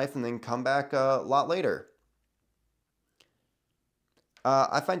do in life and then come back a lot later.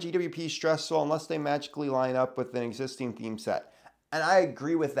 I find GWP stressful unless they magically line up with an existing theme set. And I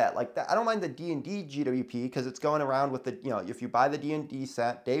agree with that. Like that, I don't mind the D&D GWP because it's going around with the, you know, if you buy the D&D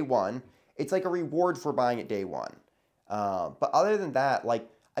set day one, it's like a reward for buying it day one. But other than that, like,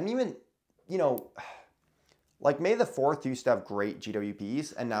 I'm even, you know, like May the 4th used to have great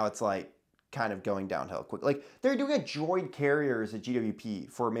GWPs, and now it's like kind of going downhill quick. Like they're doing a droid carrier as a GWP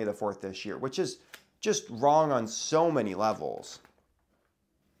for May the 4th this year, which is just wrong on so many levels.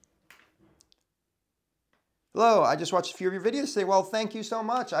 Hello, I just watched a few of your videos today. Well, thank you so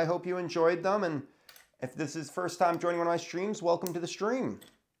much. I hope you enjoyed them, and if this is first time joining one of my streams, welcome to the stream.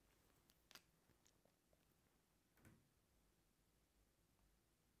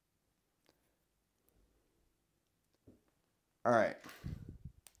 All right.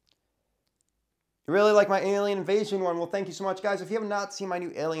 You really like my Alien Invasion one? Well, thank you so much, guys. If you have not seen my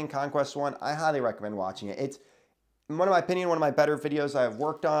new Alien Conquest one, I highly recommend watching it. It's, in my opinion, one of my better videos I've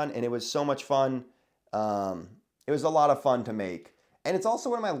worked on, and it was so much fun. It was a lot of fun to make. And it's also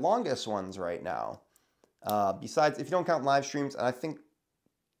one of my longest ones right now. Besides, if you don't count live streams, and I think,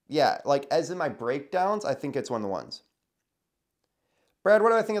 yeah, like as in my breakdowns, I think it's one of the ones. Brad, what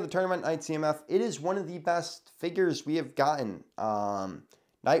do I think of the Tournament Night CMF? It is one of the best figures we have gotten,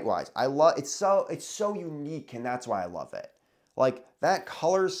 night-wise. I love it's so unique, and that's why I love it. Like that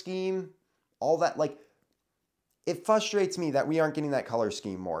color scheme, all that, like, it frustrates me that we aren't getting that color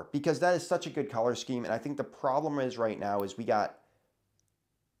scheme more because that is such a good color scheme. And I think the problem is right now is we got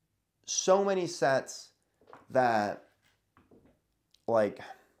so many sets that, like,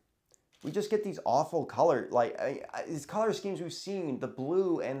 we just get these awful color, like these color schemes we've seen, the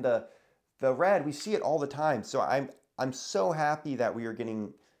blue and the red, we see it all the time. So I'm so happy that we are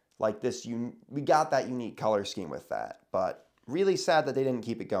getting like this, we got that unique color scheme with that, but really sad that they didn't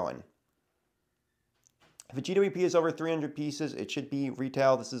keep it going. If a GWP is over 300 pieces, it should be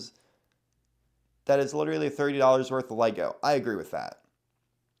retail. That is literally $30 worth of Lego. I agree with that.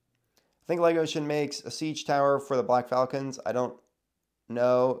 I think Lego should make a siege tower for the Black Falcons. I don't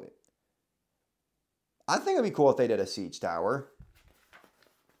know. I think it'd be cool if they did a siege tower.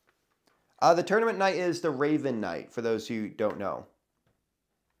 The Tournament Night is the Raven Knight, for those who don't know.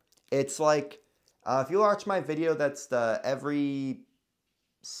 It's like, if you watch my video, that's the every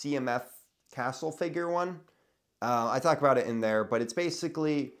CMF castle figure one. I talk about it in there, but it's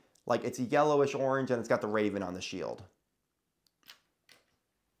basically Like it's a yellowish orange and it's got the raven on the shield.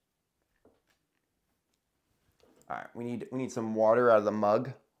 All right, we need some water out of the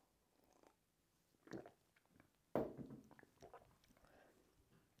mug.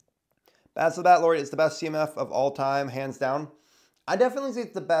 Bats of the Bat Lord is the best CMF of all time, hands down. I definitely think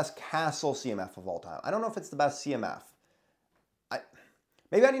it's the best Castle CMF of all time. I don't know if it's the best CMF.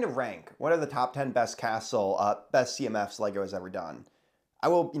 Maybe I need to rank. What are the top 10 best Castle, best CMFs LEGO has ever done? I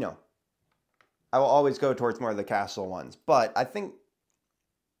will, I will always go towards more of the Castle ones, but I think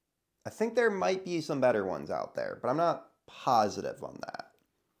there might be some better ones out there, but I'm not positive on that.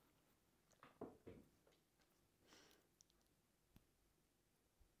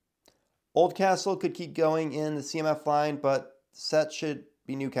 Old Castle could keep going in the CMF line, but set should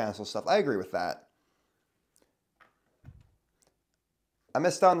be new Castle stuff. I agree with that. I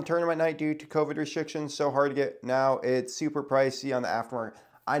missed out on the tournament night due to COVID restrictions. So hard to get now. It's super pricey on the aftermarket.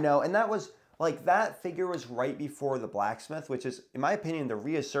 I know, and that was like that figure was right before the Blacksmith, which is, in my opinion, the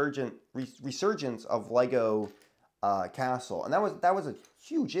resurgence of Lego Castle, and that was a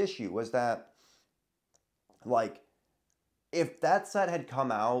huge issue. Was that like if that set had come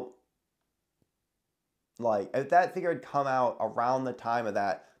out, like if that figure had come out around the time of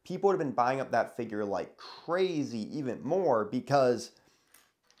that, people would have been buying up that figure like crazy, even more because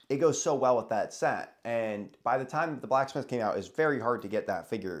it goes so well with that set. And by the time the Blacksmith came out, it was very hard to get that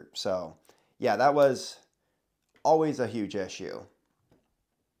figure. So yeah, that was always a huge issue.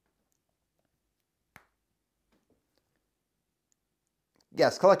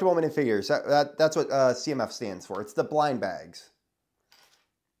 Yes, collectible minifigures. That's what CMF stands for. It's the blind bags.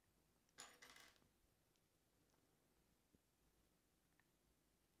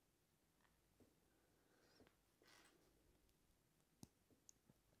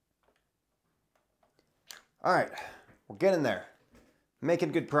 All right, we're getting there.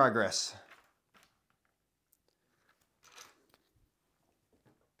 Making good progress.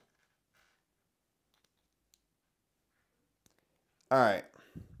 All right.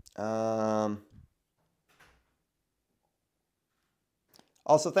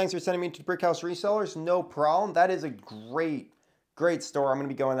 Also, thanks for sending me to Brickhouse Resellers. No problem. That is a great store. I'm going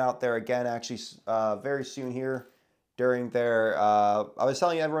to be going out there again, actually, very soon here during their. I was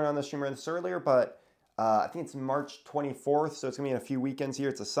telling everyone on the stream this earlier, but I think it's March 24th, so it's going to be in a few weekends here.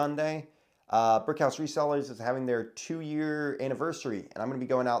 It's a Sunday. Brickhouse Resellers is having their 2-year anniversary, and I'm going to be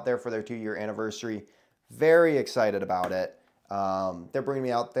going out there for their 2-year anniversary. Very excited about it. They're bringing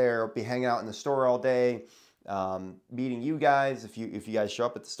me out there. I'll be hanging out in the store all day, meeting you guys if you guys show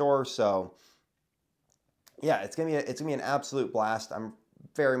up at the store. So yeah, it's gonna be an absolute blast. I'm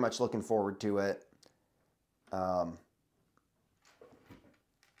very much looking forward to it.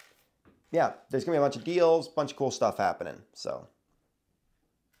 Yeah, there's gonna be a bunch of deals, bunch of cool stuff happening. So.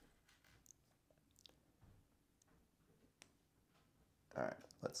 All right,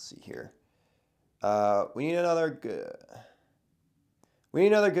 let's see here. We need another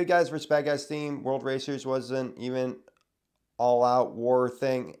good guys versus bad guys team. World Racers wasn't even all out war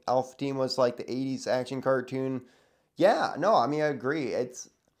thing. Alpha Team was like the 80s action cartoon. Yeah, no, I mean, I agree.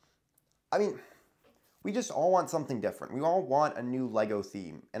 We just all want something different. We all want a new Lego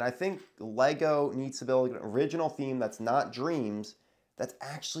theme. And I think Lego needs to build an original theme that's not Dreams, that's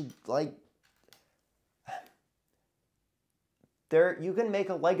actually like you can make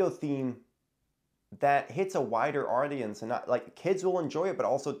a Lego theme that hits a wider audience, and not like kids will enjoy it, but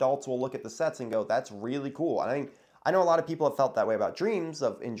also adults will look at the sets and go, that's really cool. And I know a lot of people have felt that way about Dreams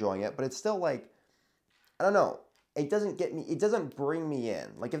of enjoying it, but it's still like, I don't know. It doesn't bring me in.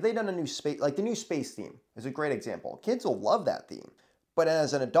 Like if they'd done a new space, like the new space theme is a great example. Kids will love that theme. But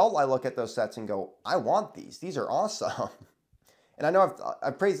as an adult, I look at those sets and go, I want these. These are awesome. And I know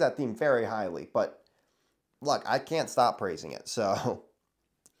I've praised that theme very highly, but look, I can't stop praising it. So,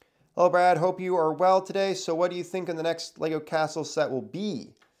 hello, Brad. Hope you are well today. So what do you think in the next Lego Castle set will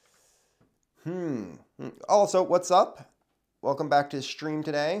be? Also, what's up? Welcome back to the stream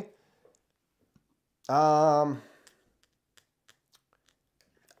today. All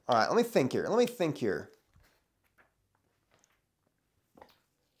right, let me think here.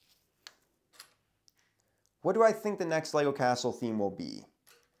 What do I think the next Lego Castle theme will be?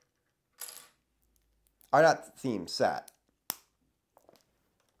 Or not theme, set.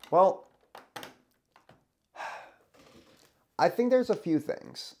 Well, I think there's a few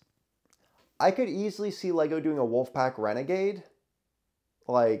things. I could easily see Lego doing a Wolfpack Renegade,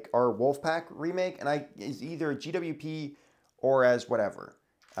 like our Wolfpack remake, and is either a GWP or as whatever.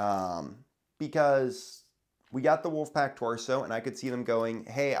 Because we got the Wolfpack torso, and I could see them going,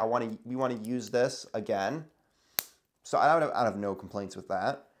 "Hey, we want to use this again." So I would have no complaints with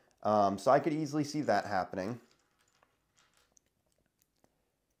that. So I could easily see that happening.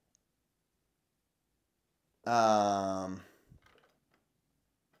 What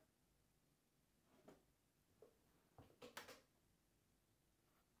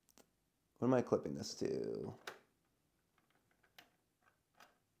am I clipping this to?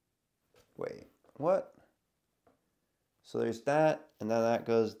 Wait, what? So there's that, and then that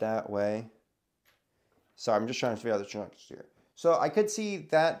goes that way. So I'm just trying to figure out the chunks here. So I could see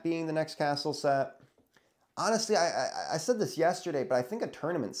that being the next castle set. Honestly, I said this yesterday, but I think a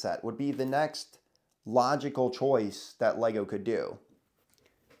tournament set would be the next logical choice that LEGO could do.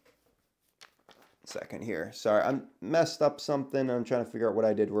 Second here. Sorry, I messed up something. I'm trying to figure out what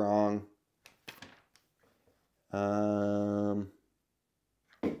I did wrong.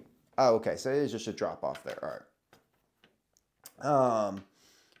 Oh, okay. So it is just a drop off there. All right.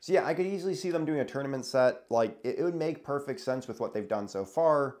 So yeah, I could easily see them doing a tournament set. Like it would make perfect sense with what they've done so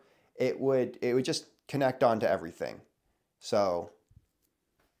far. It would just connect onto everything. So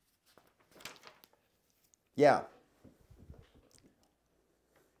yeah.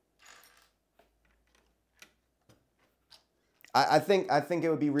 I think it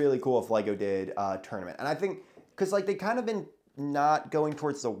would be really cool if LEGO did a tournament. And I think because like they kind of been not going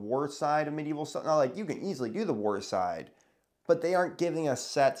towards the war side of medieval stuff. Now, like you can easily do the war side, but they aren't giving us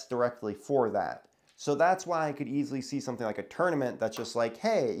sets directly for that. So that's why I could easily see something like a tournament that's just like,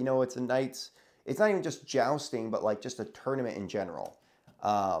 hey, you know, it's a knight's, it's not even just jousting, but like just a tournament in general.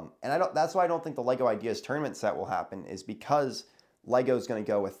 And that's why I don't think the LEGO Ideas tournament set will happen, is because LEGO's going to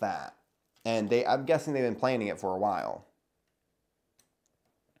go with that. And I'm guessing they've been planning it for a while.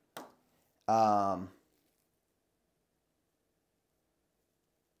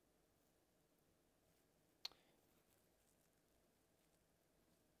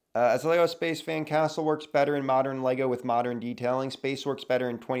 As a LEGO Space fan, Castle works better in modern LEGO with modern detailing. Space works better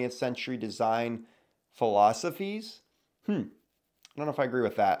in 20th century design philosophies. I don't know if I agree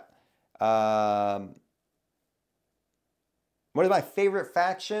with that. What is my favorite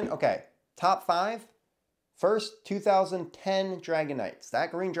faction? Okay, top 5. First, 2010 Dragon Knights.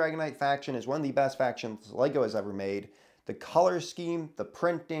 That Green Dragon Knight faction is one of the best factions LEGO has ever made. The color scheme, the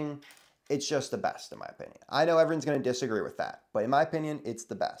printing, it's just the best in my opinion. I know everyone's going to disagree with that, but in my opinion, it's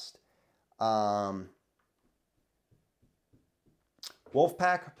the best. Wolfpack,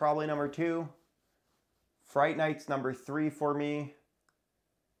 probably number 2. Fright Knights, number 3 for me.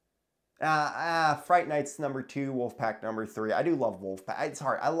 Fright Knights, number 2. Wolfpack, number 3. I do love Wolfpack. It's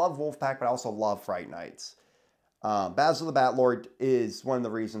hard. I love Wolfpack, but I also love Fright Knights. Basil the Batlord is one of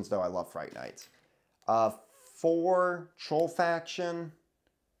the reasons, though, I love Fright Knights. 4, Troll Faction.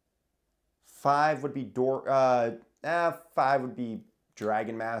 5 would be 5 would be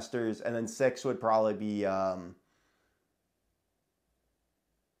Dragon Masters, and then 6 would probably be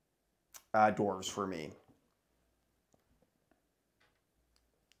Dwarves for me.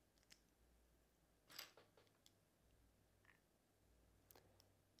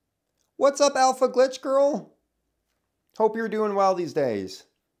 What's up, Alpha Glitch Girl? Hope you're doing well these days.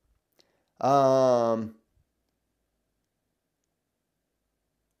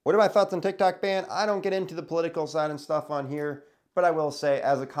 What are my thoughts on TikTok ban? I don't get into the political side and stuff on here, but I will say,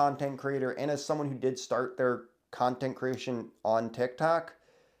 as a content creator and as someone who did start their content creation on TikTok,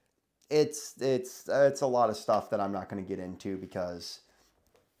 it's a lot of stuff that I'm not going to get into because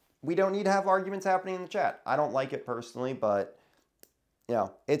we don't need to have arguments happening in the chat. I don't like it personally, but you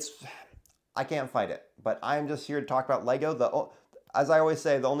know, I can't fight it. But I'm just here to talk about LEGO. As I always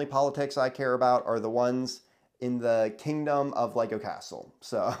say, the only politics I care about are the ones in the kingdom of LEGO Castle.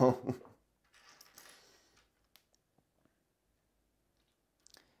 So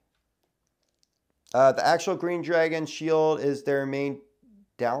the actual Green Dragon shield is their main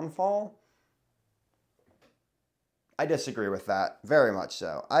downfall. I disagree with that, very much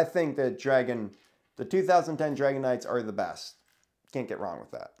so. I think the 2010 Dragon Knights are the best. Can't get wrong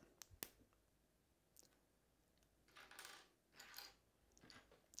with that.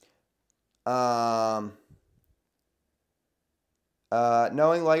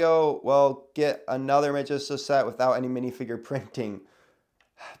 Knowing LEGO will get another Magista set without any minifigure printing.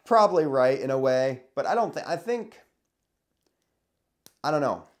 Probably right in a way, but I don't think, I don't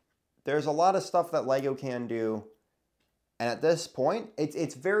know. There's a lot of stuff that LEGO can do. And at this point,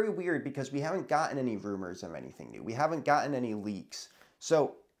 it's very weird because we haven't gotten any rumors of anything new. We haven't gotten any leaks.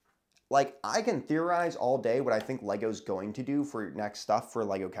 So, like, I can theorize all day what I think LEGO's going to do for next stuff for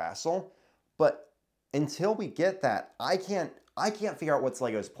LEGO Castle. But until we get that, I can't figure out what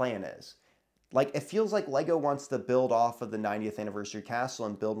LEGO's plan is. Like, it feels like LEGO wants to build off of the 90th anniversary castle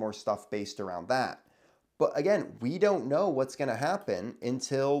and build more stuff based around that. But again, we don't know what's going to happen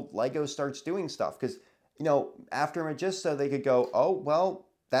until LEGO starts doing stuff. Because, you know, after Magisto, they could go, oh, well,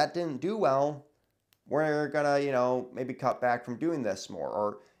 that didn't do well. We're going to, you know, maybe cut back from doing this more.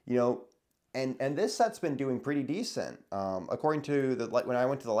 Or, you know, and this set's been doing pretty decent. According to when I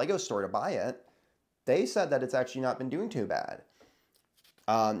went to the LEGO store to buy it, they said that it's actually not been doing too bad.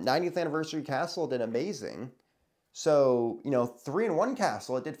 90th Anniversary Castle did amazing. So, you know, 3-in-1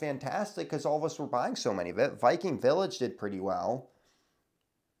 Castle, it did fantastic because all of us were buying so many of it. Viking Village did pretty well.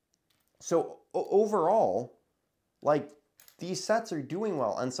 So, overall, like, these sets are doing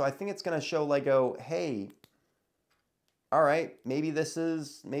well. And so I think it's going to show LEGO, hey, all right, maybe this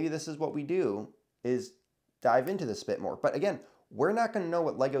is what we do, is dive into this a bit more. But again, we're not going to know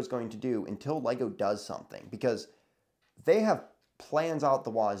what LEGO's going to do until LEGO does something, because they have plans out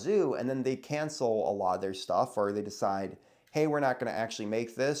the wazoo and then they cancel a lot of their stuff, or they decide, hey, we're not going to actually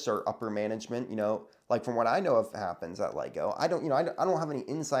make this, or upper management, you know, like from what I know of happens at LEGO. I don't have any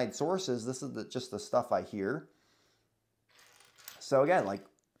inside sources. This is just the stuff I hear. So again, like,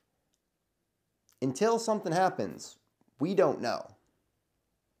 until something happens, we don't know.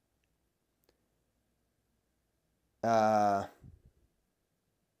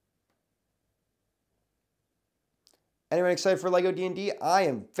 Anyone excited for LEGO D&D? I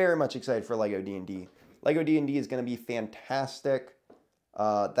am very much excited for LEGO D&D. LEGO D&D is going to be fantastic.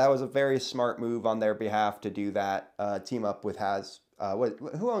 That was a very smart move on their behalf to do that. Team up with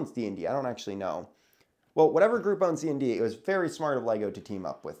who owns D&D? I don't actually know. Well, whatever group owns D&D, it was very smart of LEGO to team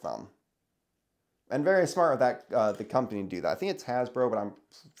up with them. And very smart of that the company to do that. I think it's Hasbro, but I'm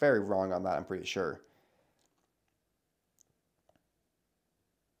very wrong on that, I'm pretty sure.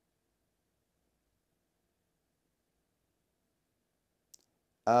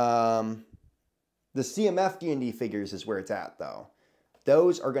 The CMF D&D figures is where it's at, though.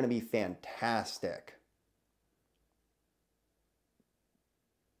 Those are going to be fantastic.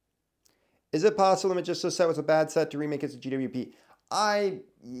 Is it possible the Magisto set was a bad set to remake as a GWP?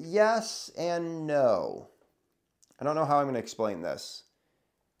 Yes and no. I don't know how I'm going to explain this.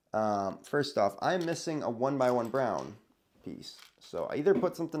 First off, I'm missing a 1x1 brown piece. So I either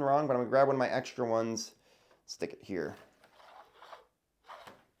put something wrong, but I'm going to grab one of my extra ones, stick it here.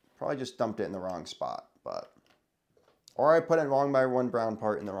 Probably just dumped it in the wrong spot, or I put a 1x1 brown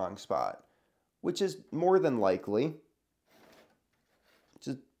part in the wrong spot, which is more than likely, which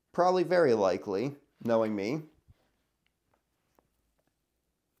is probably very likely, knowing me.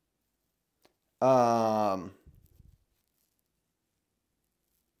 Hasbro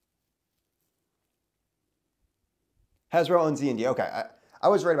owns D&D. Okay, I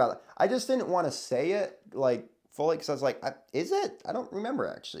was right about that. I just didn't want to say it like fully because I was like, is it? I don't remember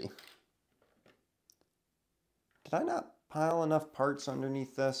actually. Did I not pile enough parts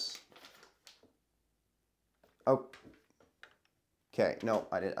underneath this? Oh. Okay, no,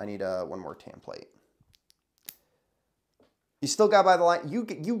 I did. I need one more template. You still got to buy the line.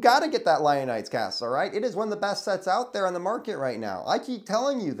 You got to get that Lion Knights Castle, all right? It is one of the best sets out there on the market right now. I keep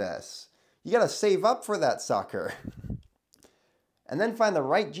telling you this. You got to save up for that sucker. And then find the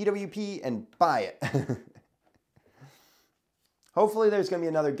right GWP and buy it. Hopefully there's going to be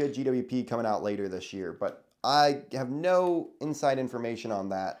another good GWP coming out later this year, but I have no inside information on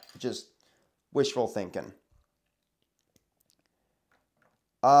that. Just wishful thinking.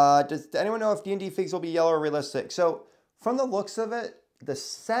 Does anyone know if D&D figs will be yellow or realistic? So from the looks of it, the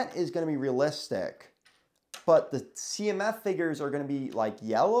set is going to be realistic, but the CMF figures are going to be like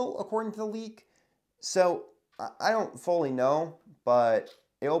yellow according to the leak. So I don't fully know, but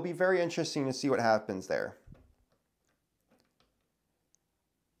it will be very interesting to see what happens there.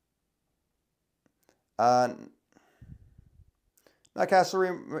 Not castle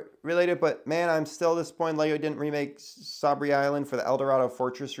related, but man, I'm still disappointed LEGO didn't remake Sabri Island for the Eldorado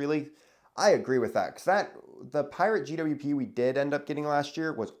Fortress release. I agree with that, because the Pirate GWP we did end up getting last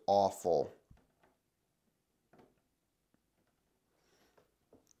year was awful.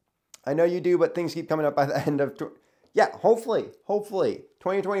 I know you do, but things keep coming up by the end of... Yeah, hopefully,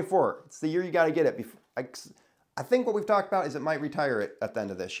 2024. It's the year you got to get it. I think what we've talked about is it might retire it at the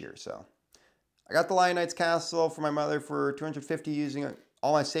end of this year, so... I got the Lion Knights Castle for my mother for $250 using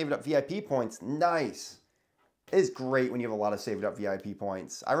all my saved up VIP points. Nice. It is great when you have a lot of saved up VIP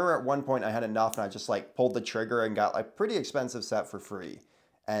points. I remember at one point I had enough and I just like pulled the trigger and got a pretty expensive set for free.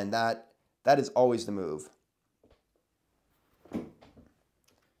 And that is always the move. All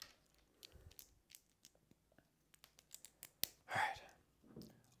right.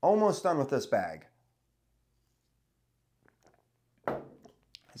 Almost done with this bag.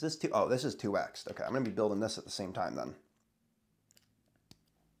 Is this oh, this is 2X. Okay, I'm going to be building this at the same time then.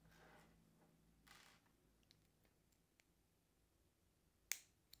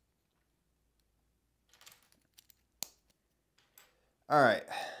 All right.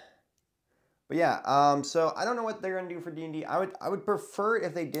 But yeah, so I don't know what they're gonna do for D&D. I would prefer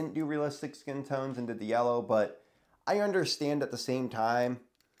if they didn't do realistic skin tones and did the yellow, but I understand at the same time.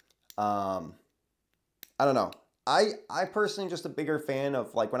 I don't know. I personally am just a bigger fan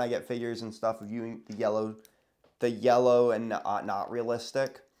of like when I get figures and stuff of viewing the yellow and not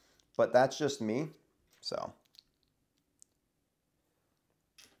realistic. But that's just me. So.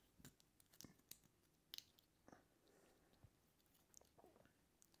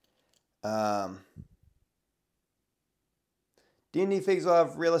 D&D figs will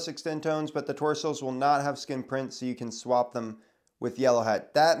have realistic skin tones, but the torsos will not have skin prints, so you can swap them with yellow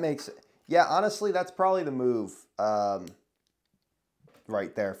hat. That makes, yeah, honestly, that's probably the move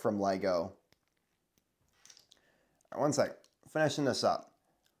right there from Lego. Right, one sec, finishing this up.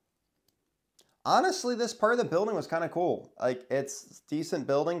 Honestly, this part of the building was kind of cool. Like, it's decent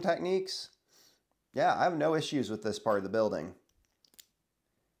building techniques. Yeah, I have no issues with this part of the building.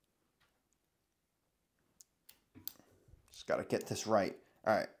 Just got to get this right.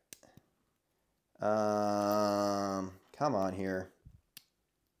 All right. Come on here.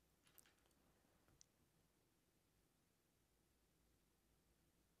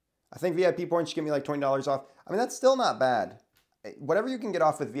 I think VIP points should give me like $20 off. I mean, that's still not bad. Whatever you can get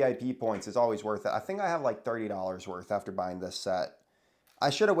off with VIP points is always worth it. I think I have like $30 worth after buying this set. I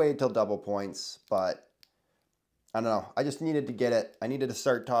should have waited till double points, but I don't know. I just needed to get it. I needed to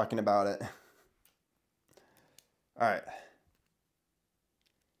start talking about it. All right.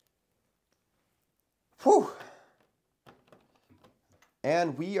 Whew.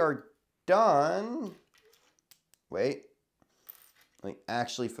 And we are done. Wait. Let me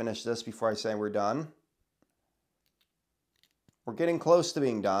actually finish this before I say we're done. We're getting close to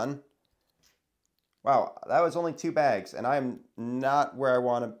being done. Wow, that was only 2 bags, and I'm not where I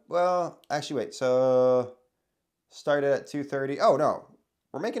want to. Well, actually, wait. So, started at 2:30. Oh, no.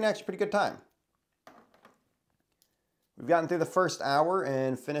 We're making actually pretty good time. We've gotten through the first hour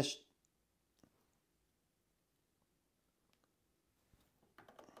and finished.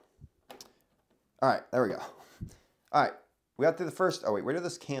 All right, there we go. All right, we got through the first. Oh, wait, where did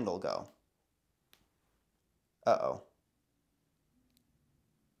this candle go? Uh-oh.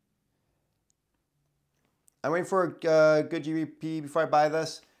 I'm waiting for a good GBP before I buy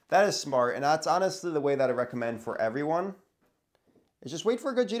this. That is smart, and that's honestly the way that I recommend for everyone. Is just wait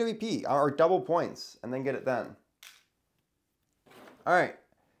for a good GWP or double points, and then get it then. All right.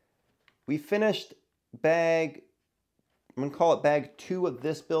 We finished bag, I'm going to call it bag 2 of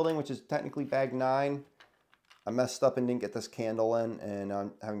this building, which is technically bag 9. I messed up and didn't get this candle in, and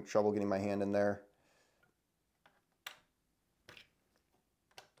I'm having trouble getting my hand in there.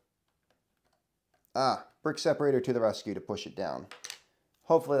 Ah, brick separator to the rescue to push it down.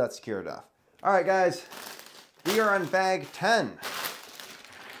 Hopefully that's secure enough. All right, guys, we are on bag 10.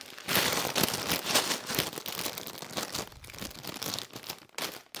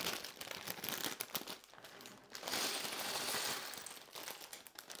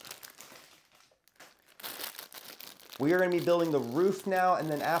 We are going to be building the roof now, and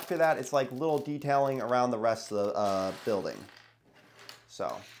then after that, it's like little detailing around the rest of the building.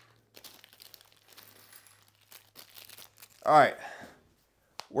 So. All right,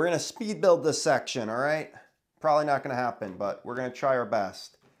 we're going to speed build this section, all right? Probably not going to happen, but we're going to try our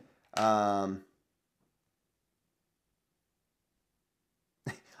best. I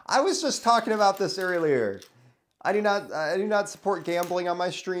was just talking about this earlier. I do not support gambling on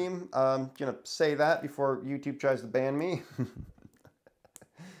my stream. I'm going to say that before YouTube tries to ban me.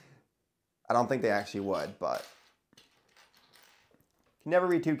 I don't think they actually would, but you can never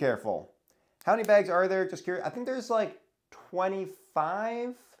be too careful. How many bags are there? Just curious. I think there's like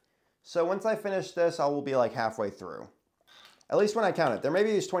 25. So once I finish this, I will be like halfway through. At least when I count it. There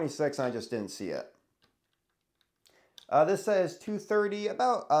maybe there's 26 and I just didn't see it. This says 230,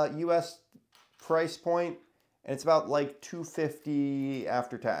 about US price point, and it's about like 250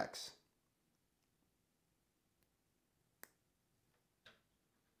 after tax.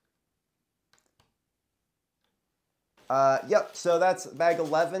 Yep, so that's bag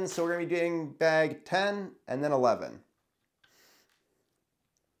 11. So we're going to be doing bag 10 and then 11.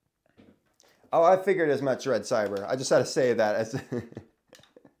 Oh, I figured as much, Red Cyber. I just had to say that. As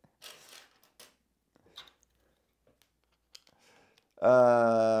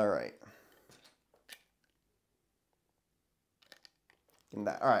all right.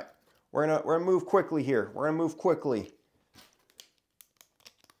 All right. We're gonna move quickly here. We're gonna move quickly.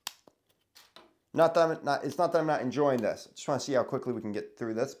 Not that it's not that I'm not enjoying this. I just want to see how quickly we can get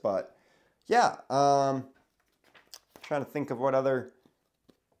through this. But yeah, trying to think of what other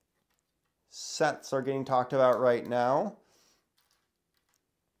sets are getting talked about right now.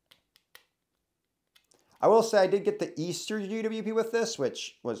 I will say I did get the Easter GWP with this,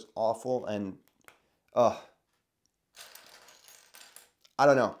 which was awful, and I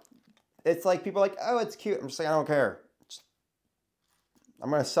don't know. It's like people are like, oh, it's cute. I'm just like, I don't care. I'm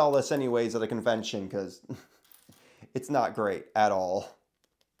going to sell this anyways at a convention because it's not great at all.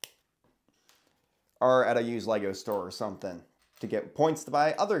 Or at a used Lego store or something to get points to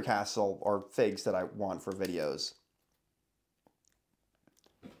buy other castle or figs that I want for videos.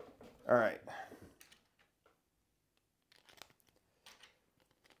 All right.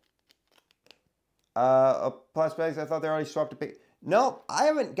 Plastic bags, I thought they already swapped to paper. No, I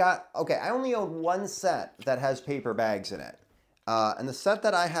haven't got... Okay, I only own one set that has paper bags in it. And the set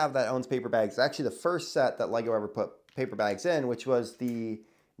that I have that owns paper bags is actually the first set that LEGO ever put paper bags in, which was the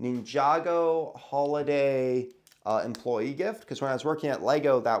Ninjago Holiday employee gift. Because when I was working at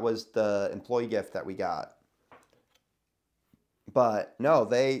LEGO, that was the employee gift that we got. But no,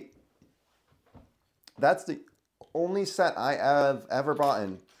 that's the only set I have ever bought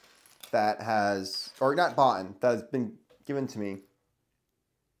in that has... Or not bought in, that has been given to me.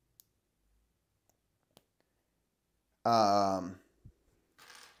 I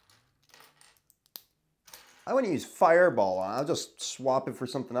wouldn't use Fireball on it. I'll just swap it for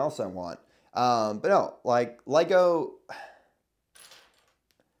something else I want. But no, like LEGO,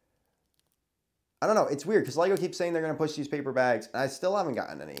 I don't know. It's weird because LEGO keeps saying they're going to push these paper bags, and I still haven't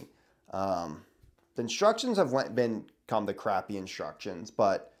gotten any. The instructions have become the crappy instructions,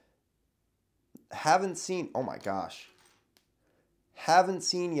 but haven't seen, oh my gosh, haven't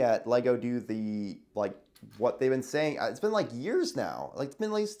seen yet LEGO do the, like, what they've been saying. It's been like years now. Like, it's been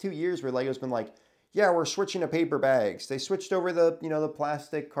at least 2 years where LEGO's been like, yeah, we're switching to paper bags. They switched over the, the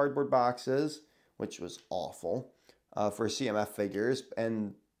plastic cardboard boxes, which was awful for CMF figures.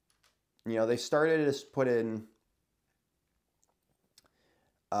 And, they started to just put in,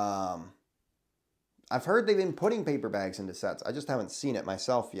 I've heard they've been putting paper bags into sets. I just haven't seen it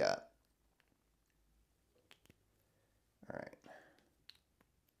myself yet. All right.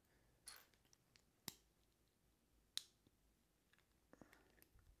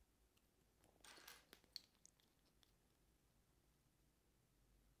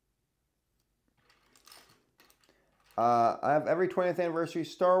 I have every 20th anniversary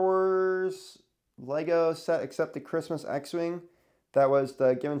Star Wars LEGO set except the Christmas X-Wing that was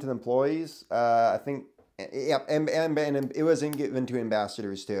given to the employees. I think, yeah, and it was given to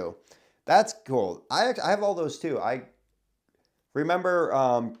ambassadors too. That's cool. I have all those too. I remember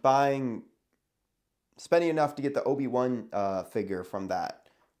spending enough to get the Obi-Wan figure from that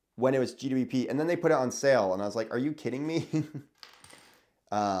when it was GWP, and then they put it on sale, and I was like, are you kidding me?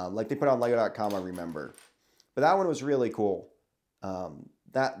 Like they put it on Lego.com, I remember. But that one was really cool.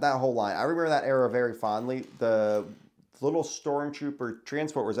 That whole line. I remember that era very fondly. The little Stormtrooper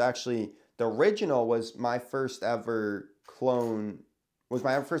transport was actually, the original was my first ever clone, was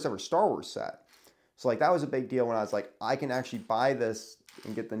my first ever Star Wars set. So like that was a big deal when I was like, I can actually buy this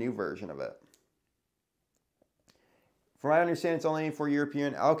and get the new version of it. From what I understand, it's only for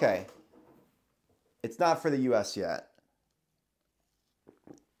European. Okay. It's not for the US yet.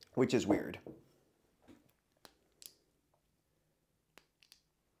 Which is weird.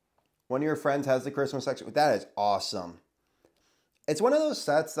 One of your friends has the Christmas section. That is awesome. It's one of those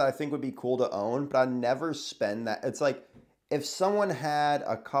sets that I think would be cool to own, but I'd never spend that. It's like if someone had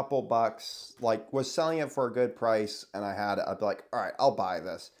a couple bucks, like was selling it for a good price, and I had it, I'd be like, all right, I'll buy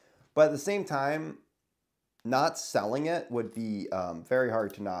this. But at the same time, not selling it would be very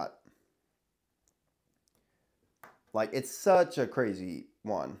hard to not. Like, it's such a crazy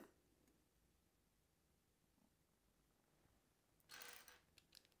one.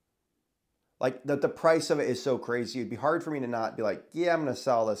 Like, the price of it is so crazy. It'd be hard for me to not be like, yeah, I'm going to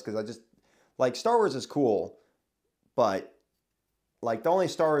sell this because I just, like, Star Wars is cool, but, like, the only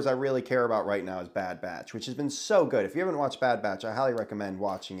Star Wars I really care about right now is Bad Batch, which has been so good. If you haven't watched Bad Batch, I highly recommend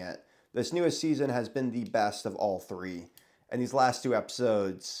watching it. This newest season has been the best of all three, and these last 2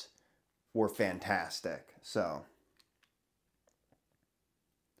 episodes were fantastic, so.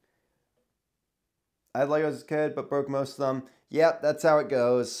 I had Legos as a kid, but broke most of them. Yep, that's how it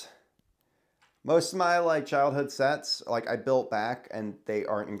goes. Most of my like childhood sets, like I built back and they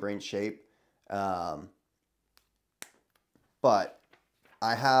aren't in great shape. But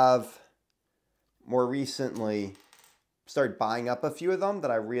I have more recently started buying up a few of them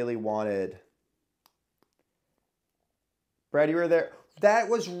that I really wanted. Brad, you were there. That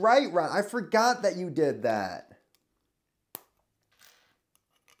was right, Ron. I forgot that you did that.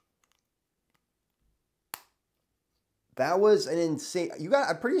 That was an insane.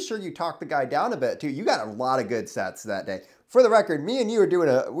 I'm pretty sure you talked the guy down a bit too. You got a lot of good sets that day. For the record, me and you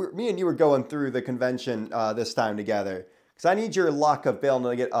were going through the convention this time together. Because I need your luck of being able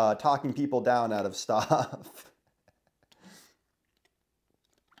to get talking people down out of stuff.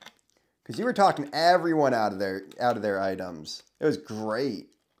 Because you were talking everyone out of their items. It was great.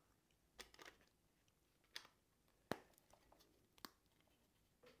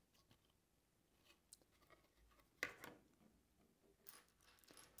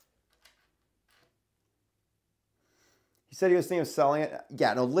 He said he was thinking of selling it.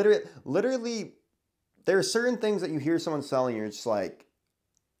 Yeah, no, literally, there are certain things that you hear someone selling, you're just like,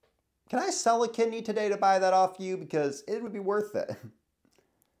 can I sell a kidney today to buy that off you? Because it would be worth it.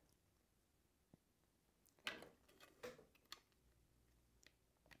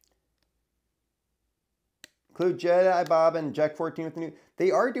 Include Jedi Bob and Jack 14 with the new.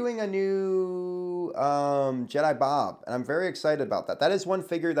 They are doing a new Jedi Bob, and I'm very excited about that. That is one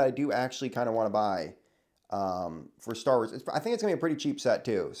figure that I do actually kind of want to buy for Star Wars. I think it's going to be a pretty cheap set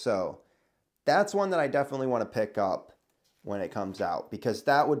too. So that's one that I definitely want to pick up when it comes out because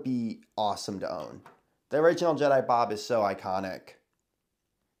that would be awesome to own. The original Jedi Bob is so iconic.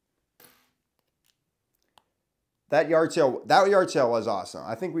 That yard sale was awesome.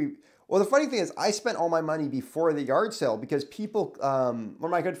 I think well, the funny thing is I spent all my money before the yard sale because people, one of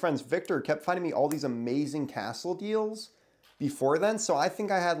my good friends, Victor, kept finding me all these amazing castle deals before then. So I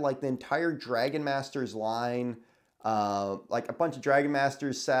think I had like the entire Dragon Masters line, like a bunch of Dragon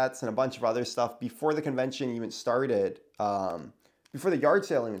Masters sets and a bunch of other stuff before the convention even started, before the yard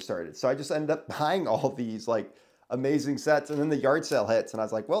sale even started. So I just ended up buying all these like amazing sets and then the yard sale hits and I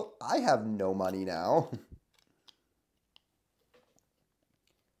was like, well, I have no money now.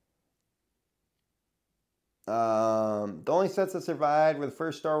 The only sets that survived were the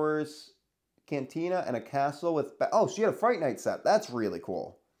first Star Wars Cantina and a castle with... Oh, she had a Fright Night set. That's really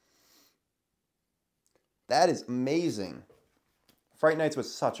cool. That is amazing. Fright Nights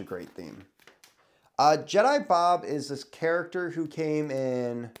was such a great theme. Jedi Bob is this character who came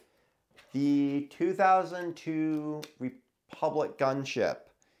in the 2002 Republic gunship.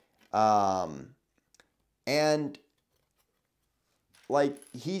 And... like,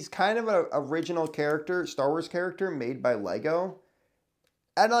 he's kind of an original character, Star Wars character made by Lego.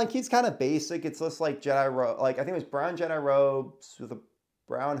 And, like, he's kind of basic. It's just like Jedi robe. Like, I think it was brown Jedi robes with a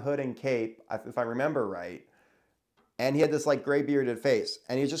brown hood and cape, if I remember right. And he had this, like, gray bearded face.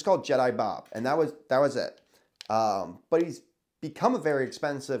 And he was just called Jedi Bob. And that was it. But he's become a very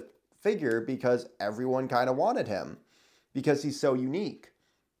expensive figure because everyone kind of wanted him. Because he's so unique.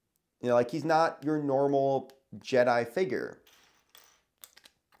 You know, like, he's not your normal Jedi figure.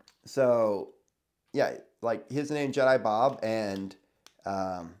 So, yeah, like his name Jedi Bob, and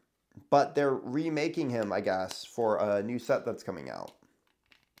but they're remaking him, I guess, for a new set that's coming out.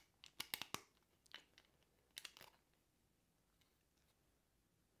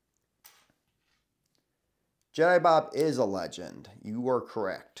 Jedi Bob is a legend. You are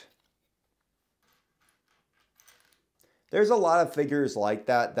correct. There's a lot of figures like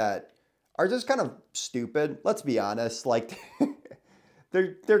that that are just kind of stupid. Let's be honest. Like.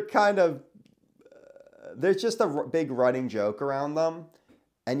 They're kind of, there's just a big running joke around them.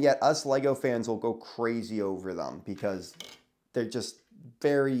 And yet us Lego fans will go crazy over them because they're just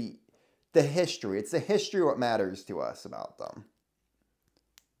very, it's the history what matters to us about them.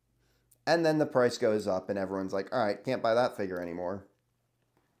 And then the price goes up and everyone's like, all right, can't buy that figure anymore.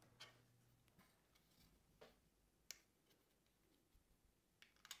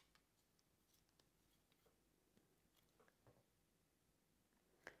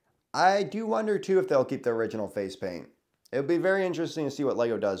 I do wonder, too, if they'll keep the original face paint. It would be very interesting to see what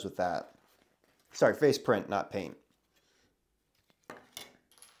LEGO does with that. Sorry, face print, not paint.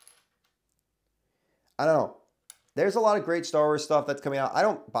 I don't know. There's a lot of great Star Wars stuff that's coming out. I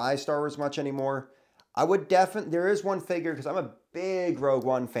don't buy Star Wars much anymore. I would definitely... There is one figure, because I'm a big Rogue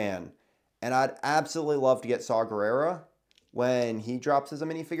One fan, and I'd absolutely love to get Saw Gerrera when he drops as a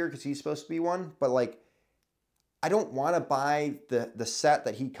minifigure, because he's supposed to be one. But, like... I don't want to buy the set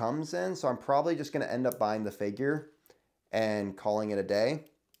that he comes in, so I'm probably just going to end up buying the figure and calling it a day,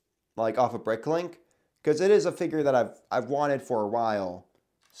 like off of Bricklink, because it is a figure that I've wanted for a while.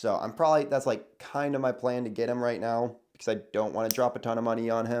 So I'm probably, that's like kind of my plan to get him right now, because I don't want to drop a ton of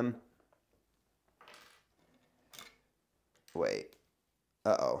money on him. Wait.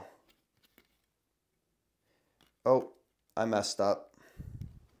 Uh-oh. Oh, I messed up.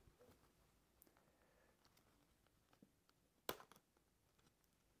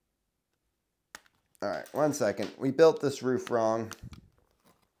 All right, 1 second. We built this roof wrong.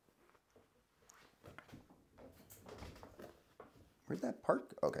 Where'd that part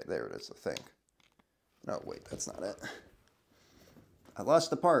go? Okay, there it is, I think. No, wait, that's not it. I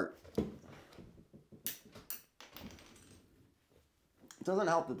lost the part. It doesn't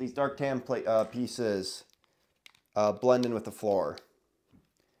help that these dark tan pieces blend in with the floor.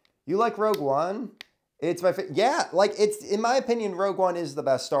 You like Rogue One? It's my favorite. Yeah, like it's, in my opinion, Rogue One is the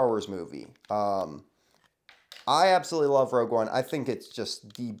best Star Wars movie. I absolutely love Rogue One. I think it's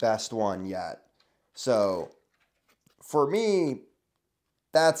just the best one yet. So for me,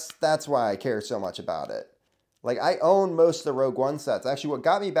 that's why I care so much about it. Like, I own most of the Rogue One sets. Actually, what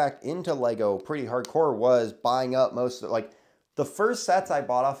got me back into Lego pretty hardcore was buying up most of it. Like, the first sets I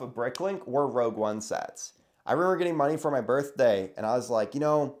bought off of Bricklink were Rogue One sets. I remember getting money for my birthday, and I was like, you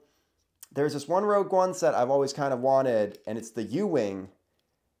know, there's this one Rogue One set I've always kind of wanted, and it's the U-Wing.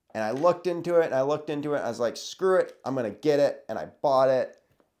 And I looked into it, and I looked into it, and I was like, screw it, I'm going to get it. And I bought it,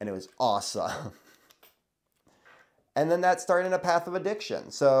 and it was awesome. And then that started a path of addiction.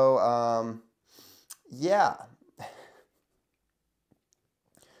 So, yeah.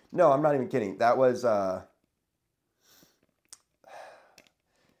 No, I'm not even kidding. That was,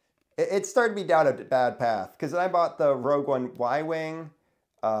 it started me down a bad path. Because then I bought the Rogue One Y-Wing.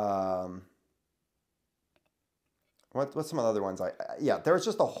 What's some other ones? Yeah, there was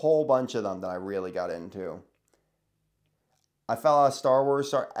just a whole bunch of them that I really got into. I fell out of Star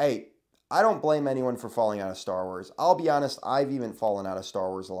Wars. Hey, I don't blame anyone for falling out of Star Wars. I'll be honest, I've even fallen out of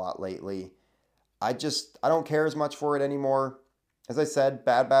Star Wars a lot lately. I don't care as much for it anymore. As I said,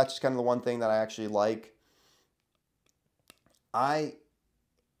 Bad Batch is kind of the one thing that I actually like. I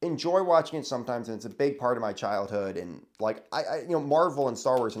enjoy watching it sometimes, and it's a big part of my childhood. And like, you know, Marvel and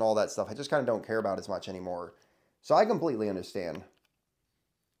Star Wars and all that stuff, I just kind of don't care about as much anymore. So I completely understand.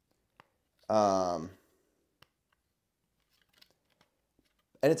 And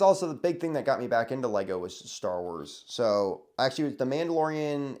it's also the big thing that got me back into Lego was Star Wars. So actually, it was the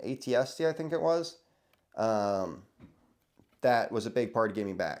Mandalorian ATST, I think it was. That was a big part of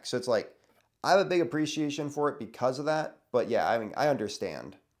getting me back. So it's like, I have a big appreciation for it because of that. But yeah, I mean, I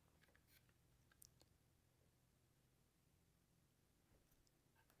understand.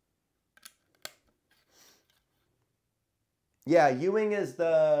 Yeah, U-Wing is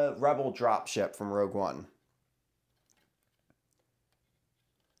the Rebel dropship from Rogue One.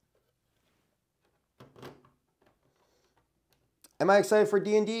 Am I excited for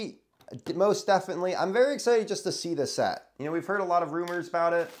D&D? Most definitely. I'm very excited just to see the set. You know, we've heard a lot of rumors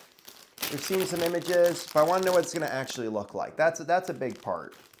about it. We've seen some images, but I want to know what it's going to actually look like. That's a big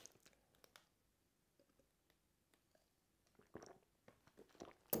part.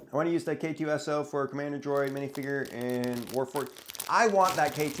 I want to use that K2SO for Commander Droid minifigure in Warforged. I want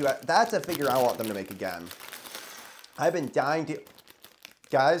that K2. That's a figure I want them to make again. I've been dying to...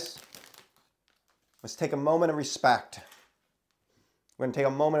 Guys, let's take a moment of respect. We're going to take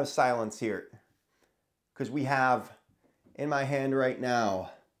a moment of silence here. Because we have, in my hand right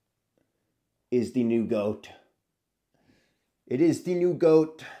now, is the new GOAT. It is the new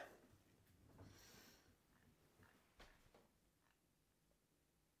GOAT.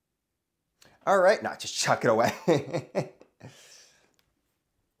 All right, now just chuck it away.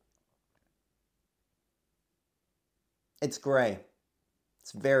 It's gray.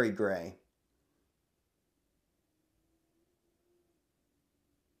 It's very gray.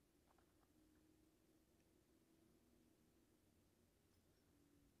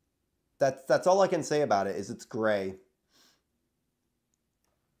 That's all I can say about it, is it's gray.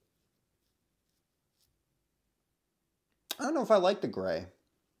 I don't know if I like the gray.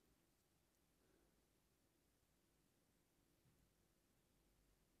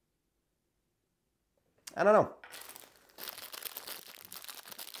 I don't know.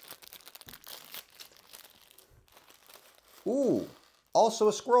 Ooh, also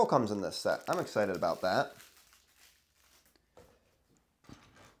a squirrel comes in this set. I'm excited about that.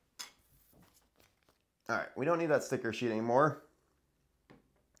 All right, we don't need that sticker sheet anymore.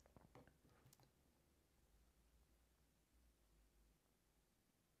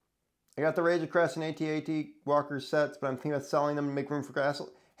 I got the Rage of Crest and AT-AT Walker sets, but I'm thinking of selling them to make room for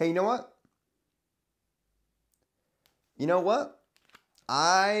Castle. Hey, you know what? You know what?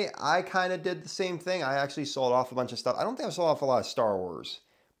 I kind of did the same thing. I actually sold off a bunch of stuff. I don't think I've sold off a lot of Star Wars,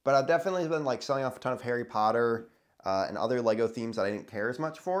 but I've definitely been like selling off a ton of Harry Potter and other Lego themes that I didn't care as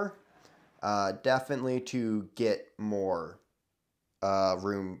much for. Definitely to get more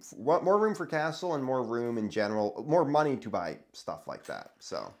room, more room for Castle and more room in general, more money to buy stuff like that.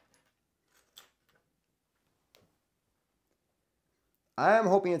 So I am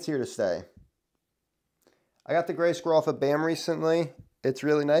hoping it's here to stay. I got the gray squirrel off of BAM recently. It's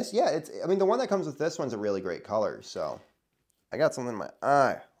really nice. Yeah, I mean, the one that comes with this one's a really great color, so. I got something in my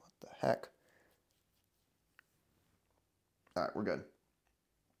eye. What the heck? All right, we're good.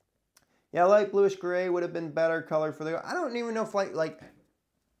 Yeah, light bluish gray would have been better color for the... I don't even know if like...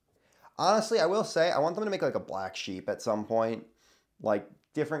 Honestly, I will say, I want them to make like a black sheep at some point. Like,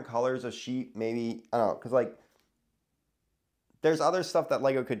 different colors of sheep, maybe. I don't know, because like... There's other stuff that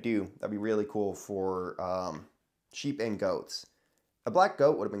LEGO could do that'd be really cool for sheep and goats. A black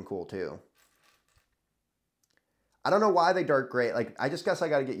goat would have been cool too. I don't know why they dark gray. Like, I just guess I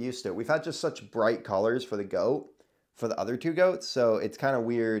got to get used to it. We've had just such bright colors for the goat, for the other two goats, so it's kind of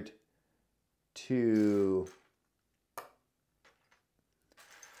weird to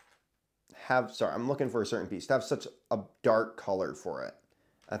have, sorry, I'm looking for a certain piece, to have such a dark color for it.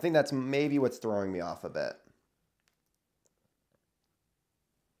 I think that's maybe what's throwing me off a bit.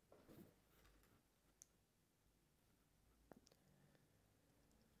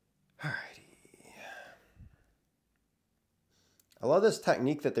 Alrighty. I love this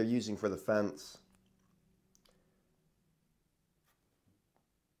technique that they're using for the fence.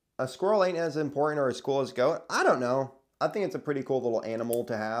 A squirrel ain't as important or as cool as a goat. I don't know. I think it's a pretty cool little animal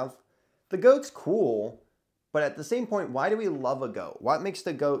to have. The goat's cool, but at the same point, why do we love a goat? What makes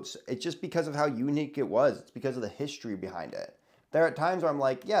the goats? It's just because of how unique it was. It's because of the history behind it. There are times where I'm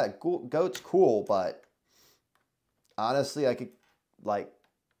like, yeah, goat's cool, but honestly, I could, like,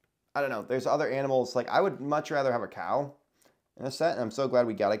 I don't know. There's other animals. Like, I would much rather have a cow in a set, and I'm so glad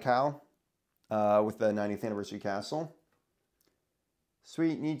we got a cow with the 90th anniversary castle.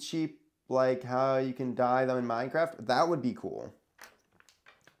 Sweet, need sheep, like how you can dye them in Minecraft. That would be cool.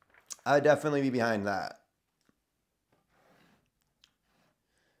 I'd definitely be behind that.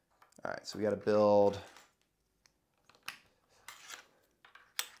 All right, so we got to build.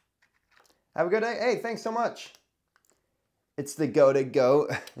 Have a good day. Hey, thanks so much. It's the goat.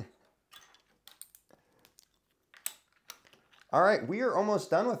 All right, we are almost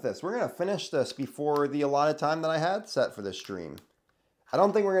done with this. We're going to finish this before the allotted time that I had set for this stream. I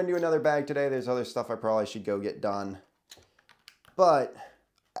don't think we're going to do another bag today. There's other stuff I probably should go get done. But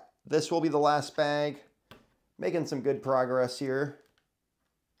this will be the last bag. Making some good progress here.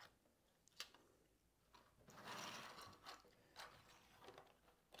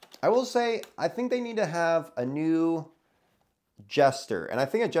 I will say, I think they need to have a new Jester. And I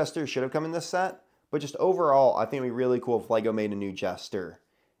think a Jester should have come in this set. But just overall, I think it would be really cool if LEGO made a new Jester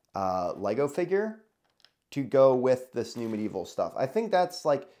LEGO figure to go with this new medieval stuff. I think that's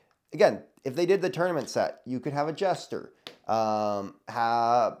like, again, if they did the tournament set, you could have a Jester.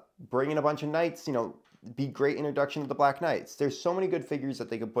 Bring in a bunch of knights, you know, be great introduction to the Black Knights. There's so many good figures that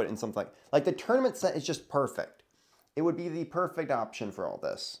they could put in something. Like the tournament set is just perfect. It would be the perfect option for all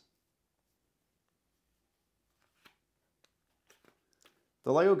this.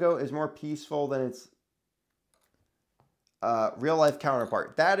 The LEGO Goat is more peaceful than its real-life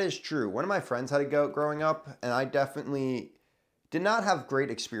counterpart. That is true. One of my friends had a goat growing up, and I definitely did not have great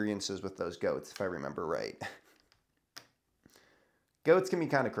experiences with those goats, if I remember right. Goats can be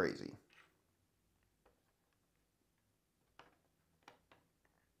kind of crazy.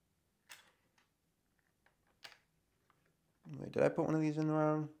 Wait, did I put one of these in the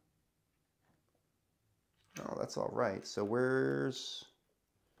wrong? Oh, that's all right. So where's...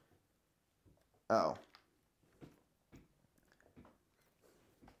 Oh.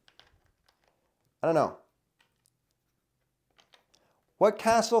 I don't know. What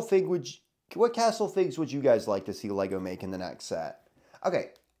castle figs would you guys like to see LEGO make in the next set?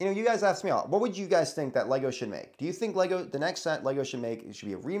 Okay, you know, you guys asked me all. What would you guys think that LEGO should make? Do you think the next set LEGO should make, it should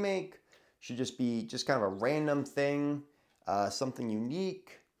be a remake? Should just be kind of a random thing? Something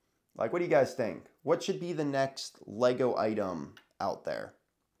unique? Like, what do you guys think? What should be the next LEGO item out there?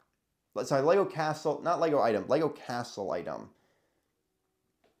 Sorry, LEGO castle, not LEGO item, LEGO castle item.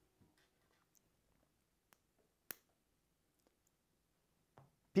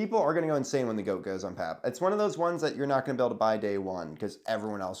 People are going to go insane when the goat goes on PAP. It's one of those ones that you're not going to be able to buy day one because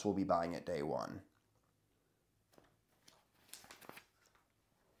everyone else will be buying it day one.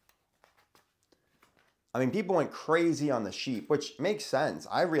 I mean, people went crazy on the sheep, which makes sense.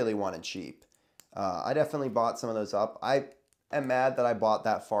 I really wanted sheep. I definitely bought some of those up. I am mad that I bought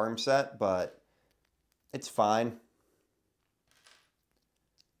that farm set, but it's fine.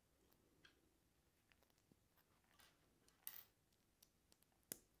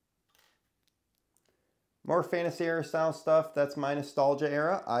 More fantasy era style stuff. That's my nostalgia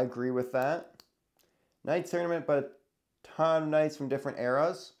era. I agree with that. Knights tournament, but a ton of knights from different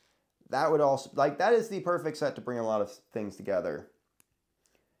eras. That would also, like, that is the perfect set to bring a lot of things together.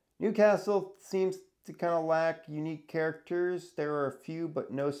 Newcastle seems to kind of lack unique characters. There are a few,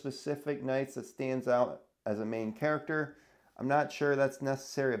 but no specific knights that stands out as a main character. I'm not sure that's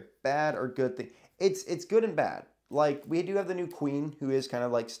necessarily a bad or good thing. It's good and bad. like, we do have the new queen, who is kind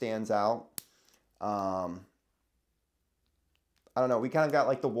of, like, stands out. I don't know. We kind of got,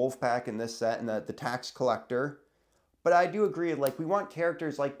 like, the wolf pack in this set and the tax collector. But I do agree, like, we want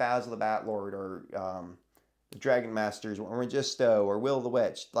characters like Basil the Batlord or the Dragon Masters or Magisto or Will the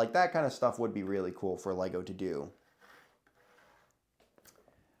Witch. Like, that kind of stuff would be really cool for LEGO to do.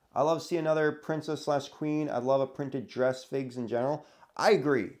 I love to see another princess slash queen. I love a printed dress figs in general. I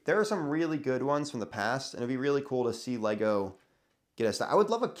agree. There are some really good ones from the past, and it'd be really cool to see LEGO get us that. I would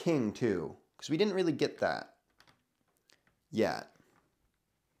love a king, too, because we didn't really get that yet.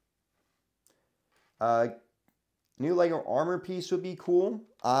 New LEGO armor piece would be cool.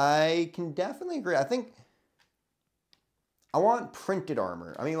 I can definitely agree. I think I want printed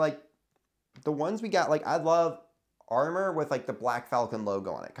armor. I mean, like, the ones we got, like, I love armor with, like, the Black Falcon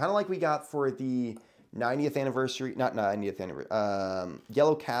logo on it. Kind of like we got for the 90th anniversary, not 90th anniversary,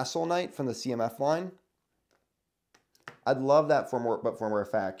 Yellow Castle Knight from the CMF line. I'd love that for more, but for more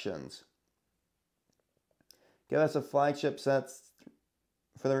factions. Give us a flagship sets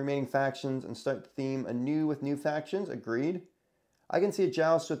for the remaining factions and start the theme anew with new factions. Agreed. I can see a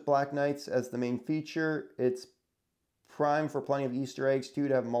joust with Black Knights as the main feature. It's prime for plenty of Easter eggs too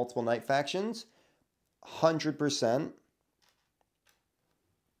to have multiple Knight factions. 100%.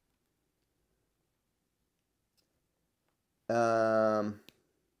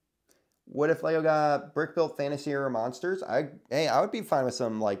 What if LEGO got brick built fantasy era monsters? Hey, I would be fine with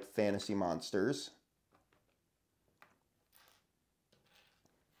some like fantasy monsters.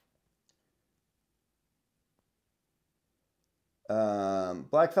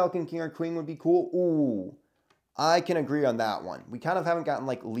 Black Falcon King or Queen would be cool. Ooh, I can agree on that one. We kind of haven't gotten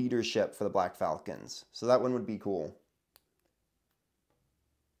like leadership for the Black Falcons, so that one would be cool.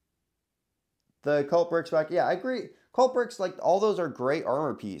 The Cult Bricks back, yeah, I agree. Cult Bricks, like, all those are great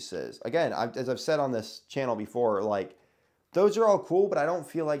armor pieces. Again, as I've said on this channel before, like, those are all cool, but I don't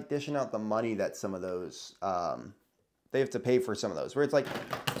feel like dishing out the money that some of those, they have to pay for some of those. Where it's like,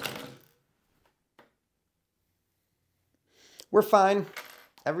 we're fine.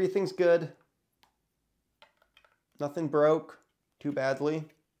 Everything's good. Nothing broke too badly.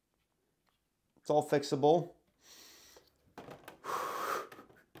 It's all fixable.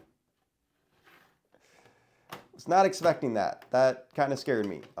 Was not expecting that. That kind of scared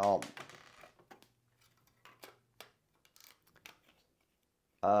me.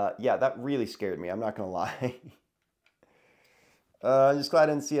 Yeah, that really scared me. I'm not going to lie. I'm just glad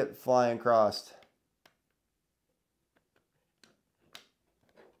I didn't see it flying across.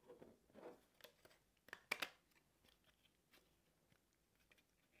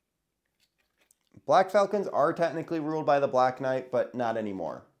 Black Falcons are technically ruled by the Black Knight, but not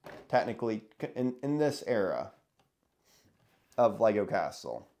anymore. Technically, in this era of LEGO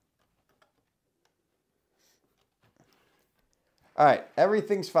Castle. All right,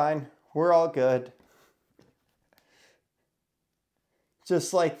 everything's fine. We're all good.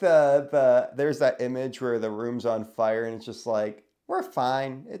 Just like there's that image where the room's on fire and it's just like, we're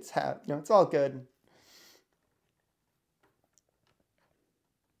fine. It's it's all good.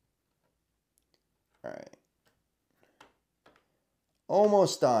 All right.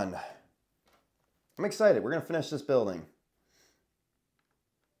 Almost done. I'm excited. We're going to finish this building.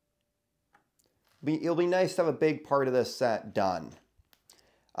 It'll be nice to have a big part of this set done.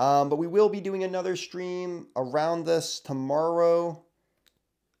 But we will be doing another stream around this tomorrow.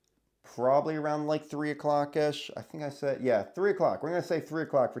 Probably around like 3 o'clock-ish. I think I said, yeah, 3 o'clock. We're going to say 3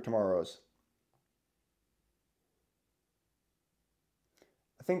 o'clock for tomorrow's.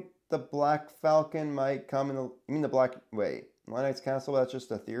 I think the Black Falcon might come in the... You mean the Black... Wait. Lion Knight's Castle, that's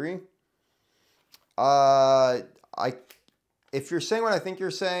just a theory? If you're saying what I think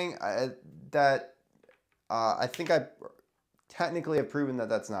you're saying, I think I technically have proven that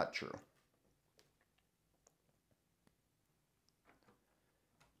that's not true.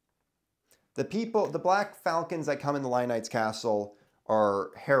 The Black Falcons that come in the Lion Knight's Castle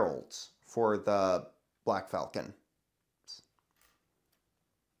are heralds for the Black Falcon.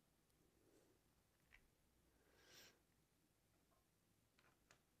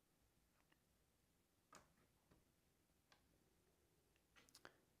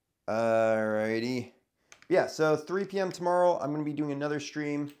 Alrighty. Yeah, so 3 p.m. tomorrow, I'm going to be doing another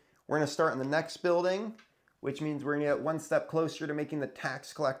stream. We're going to start in the next building, which means we're going to get one step closer to making the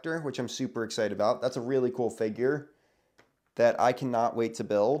tax collector, which I'm super excited about. That's a really cool figure that I cannot wait to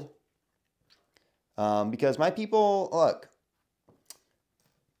build. Because my people, look,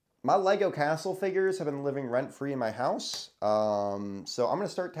 my LEGO Castle figures have been living rent-free in my house. So I'm going to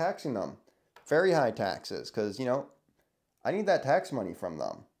start taxing them. Very high taxes, because, I need that tax money from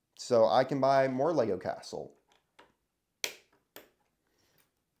them. So I can buy more LEGO Castle.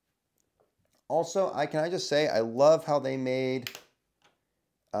 Also, can I just say, I love how they made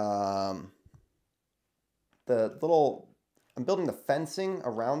the little, I'm building the fencing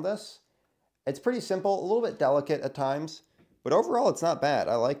around this. It's pretty simple, a little bit delicate at times, but overall it's not bad.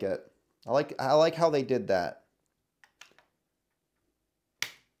 I like it. I like how they did that.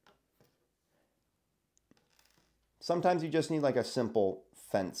 Sometimes you just need like a simple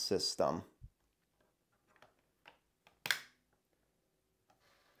fence system.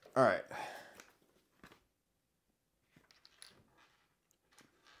 All right.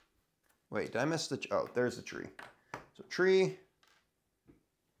 Wait, did I miss the, oh, there's the tree. So tree,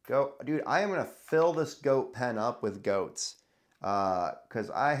 goat. Dude, I am going to fill this goat pen up with goats because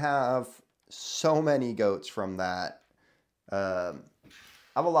I have so many goats from that. I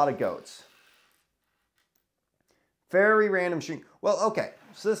have a lot of goats. Very random stream. Well, okay,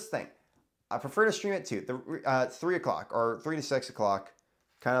 so this thing. I prefer to stream at 3 o'clock or 3 to 6 o'clock,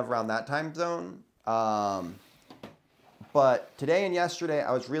 kind of around that time zone. But today and yesterday,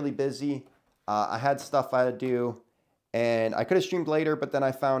 I was really busy. I had stuff I had to do, and I could have streamed later, but then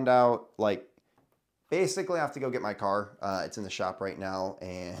I found out, like, basically I have to go get my car. It's in the shop right now,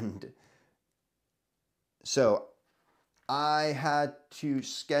 and so I had to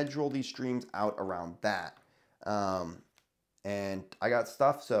schedule these streams out around that. And I got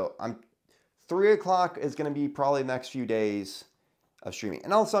stuff, so 3 o'clock is going to be probably the next few days of streaming.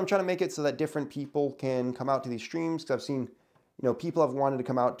 And also I'm trying to make it so that different people can come out to these streams, because I've seen, you know, people have wanted to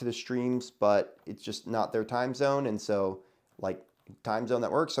come out to the streams, but it's just not their time zone. And so, like, time zone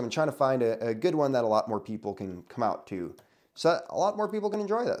that works. So I'm trying to find a good one that a lot more people can come out to, so that a lot more people can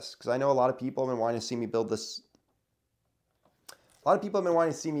enjoy this, because I know a lot of people have been wanting to see me build this. A lot of people have been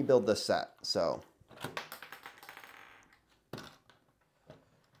wanting to see me build this set. So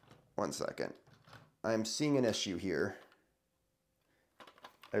one second. I'm seeing an issue here.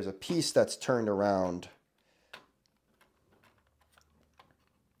 There's a piece that's turned around.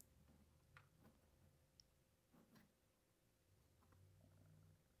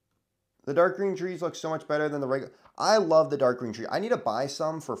 The dark green trees look so much better than the regular. I love the dark green tree. I need to buy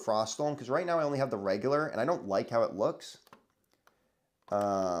some for Frostholm, because right now I only have the regular, and I don't like how it looks.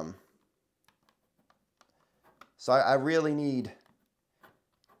 So I really need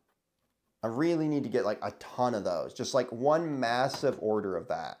to get like a ton of those. Just like one massive order of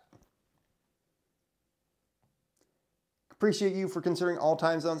that. Appreciate you for considering all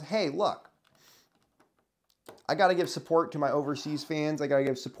time zones. Hey, look. I got to give support to my overseas fans. I got to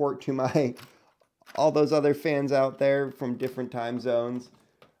give support to all those other fans out there from different time zones.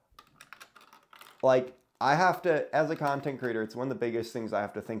 Like, I have to, as a content creator, it's one of the biggest things I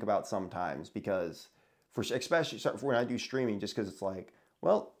have to think about sometimes, because especially for when I do streaming, just because it's like,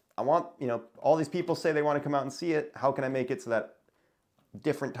 well, I want, you know, all these people say they want to come out and see it. How can I make it so that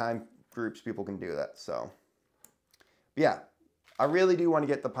different time groups people can do that? So, yeah, I really do want to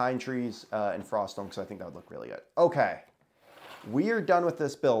get the pine trees in Frostholm, because I think that would look really good. Okay, we are done with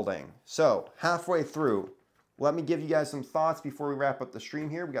this building. So halfway through, let me give you guys some thoughts before we wrap up the stream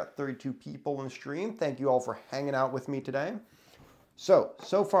here. We got 32 people in the stream. Thank you all for hanging out with me today. So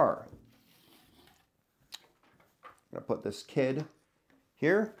far, I'm going to put this kid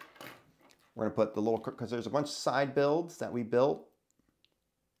here. We're going to put the little, because there's a bunch of side builds that we built.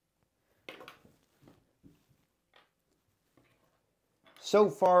 So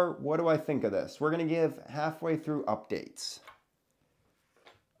far, what do I think of this? We're going to give halfway through updates.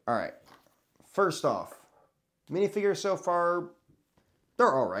 All right. First off, minifigures so far,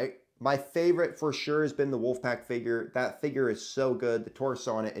 they're all right. My favorite for sure has been the Wolfpack figure. That figure is so good. The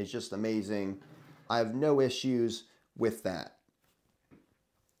torso on it is just amazing. I have no issues with that.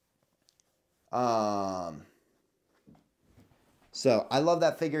 So I love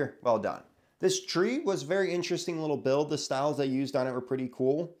that figure. Well done. This tree was a very interesting little build. The styles they used on it were pretty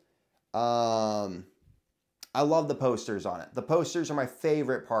cool. I love the posters on it. The posters are my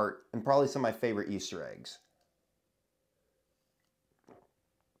favorite part, and probably some of my favorite Easter eggs.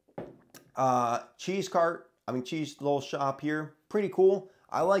 Cheese little shop here. Pretty cool.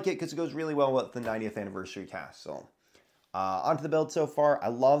 I like it because it goes really well with the 90th anniversary cast. So, onto the build so far. I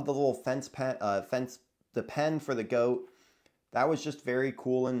love the little the pen for the goat. That was just very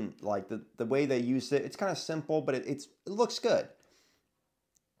cool, and like the way they used it. It's kind of simple, but it looks good.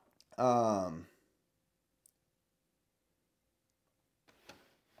 Yeah,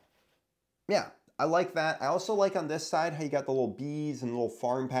 I like that. I also like on this side how you got the little bees and the little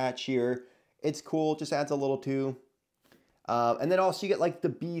farm patch here. It's cool. Just adds a little too. And then also you get like the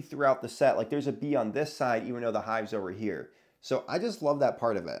bee throughout the set. Like there's a bee on this side, even though the hive's over here. So I just love that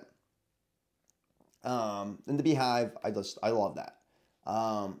part of it. And the beehive, I love that.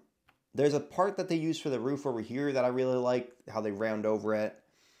 There's a part that they use for the roof over here that I really like, how they round over it.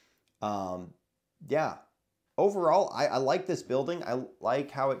 Yeah, overall, I like this building. I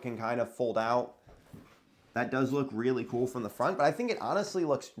like how it can kind of fold out. That does look really cool from the front, but I think it honestly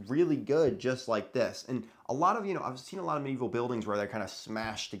looks really good just like this. And a lot of, I've seen a lot of medieval buildings where they're kind of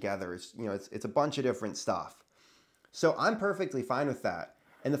smashed together. It's a bunch of different stuff. So I'm perfectly fine with that.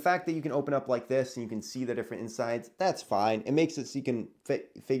 And the fact that you can open up like this and you can see the different insides, that's fine. It makes it so you can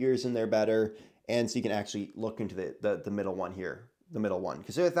fit figures in there better, and so you can actually look into the middle one here, the middle one.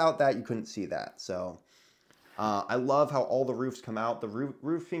 Because without that, you couldn't see that. So I love how all the roofs come out. The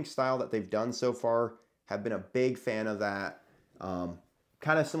roofing style that they've done so far, have been a big fan of that.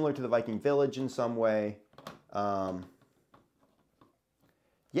 Kind of similar to the Viking Village in some way. Yeah,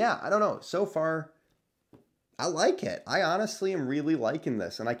 I don't know. So far, I like it. I honestly am really liking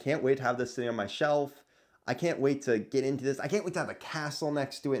this, and I can't wait to have this sitting on my shelf. I can't wait to get into this. I can't wait to have a castle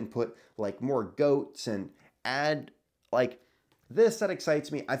next to it and put like more goats and add like this. That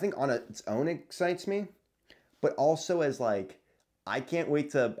excites me. I think on its own excites me, but also as like, I can't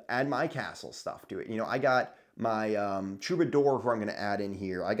wait to add my castle stuff to it. I got my troubadour who I'm going to add in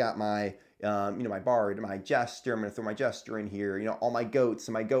here. I got my, my bard, my jester. I'm going to throw my jester in here. All my goats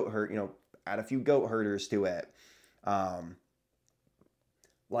and my goat herd, add a few goat herders to it.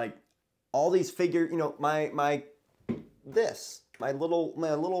 Like all these figures, my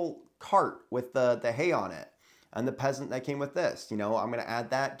little cart with the hay on it and the peasant that came with this, I'm going to add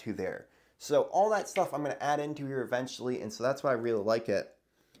that to there. So all that stuff I'm going to add into here eventually, and so that's why I really like it.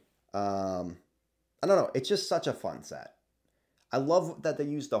 I don't know. It's just such a fun set. I love that they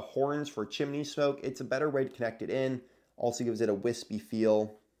use the horns for chimney smoke. It's a better way to connect it in. Also gives it a wispy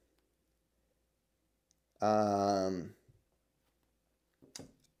feel. I'm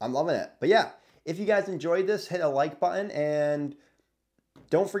loving it. But yeah, if you guys enjoyed this, hit a like button, and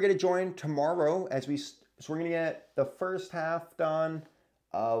don't forget to join tomorrow so we're going to get the first half done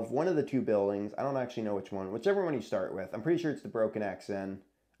of one of the two buildings. I don't actually know which one. Whichever one you start with. I'm pretty sure it's the Broken Axe Inn,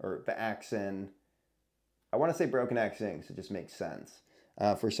 or the Axe Inn. I want to say Broken Axe Inn, so it just makes sense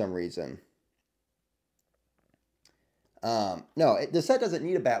for some reason. No, the set doesn't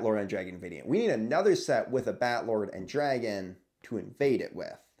need a Batlord and Dragon Invading. We need another set with a Batlord and Dragon to invade it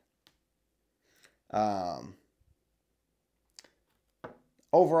with.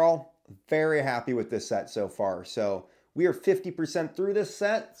 Overall, very happy with this set so far. So we are 50% through this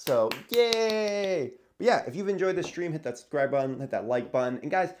set, so yay! But yeah, if you've enjoyed this stream, hit that subscribe button, hit that like button. And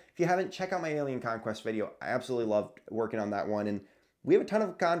guys, if you haven't, check out my Alien Conquest video. I absolutely loved working on that one, and we have a ton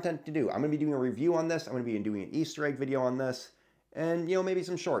of content to do. I'm going to be doing a review on this. I'm going to be doing an Easter egg video on this, and maybe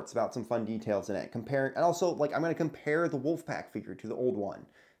some shorts about some fun details in it. And also, like, I'm going to compare the Wolfpack figure to the old one.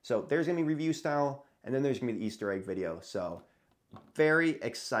 So there's going to be review style, and then there's going to be the Easter egg video. So very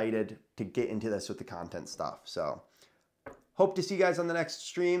excited to get into this with the content stuff. So hope to see you guys on the next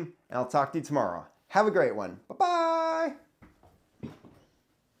stream, and I'll talk to you tomorrow. Have a great one. Bye-bye.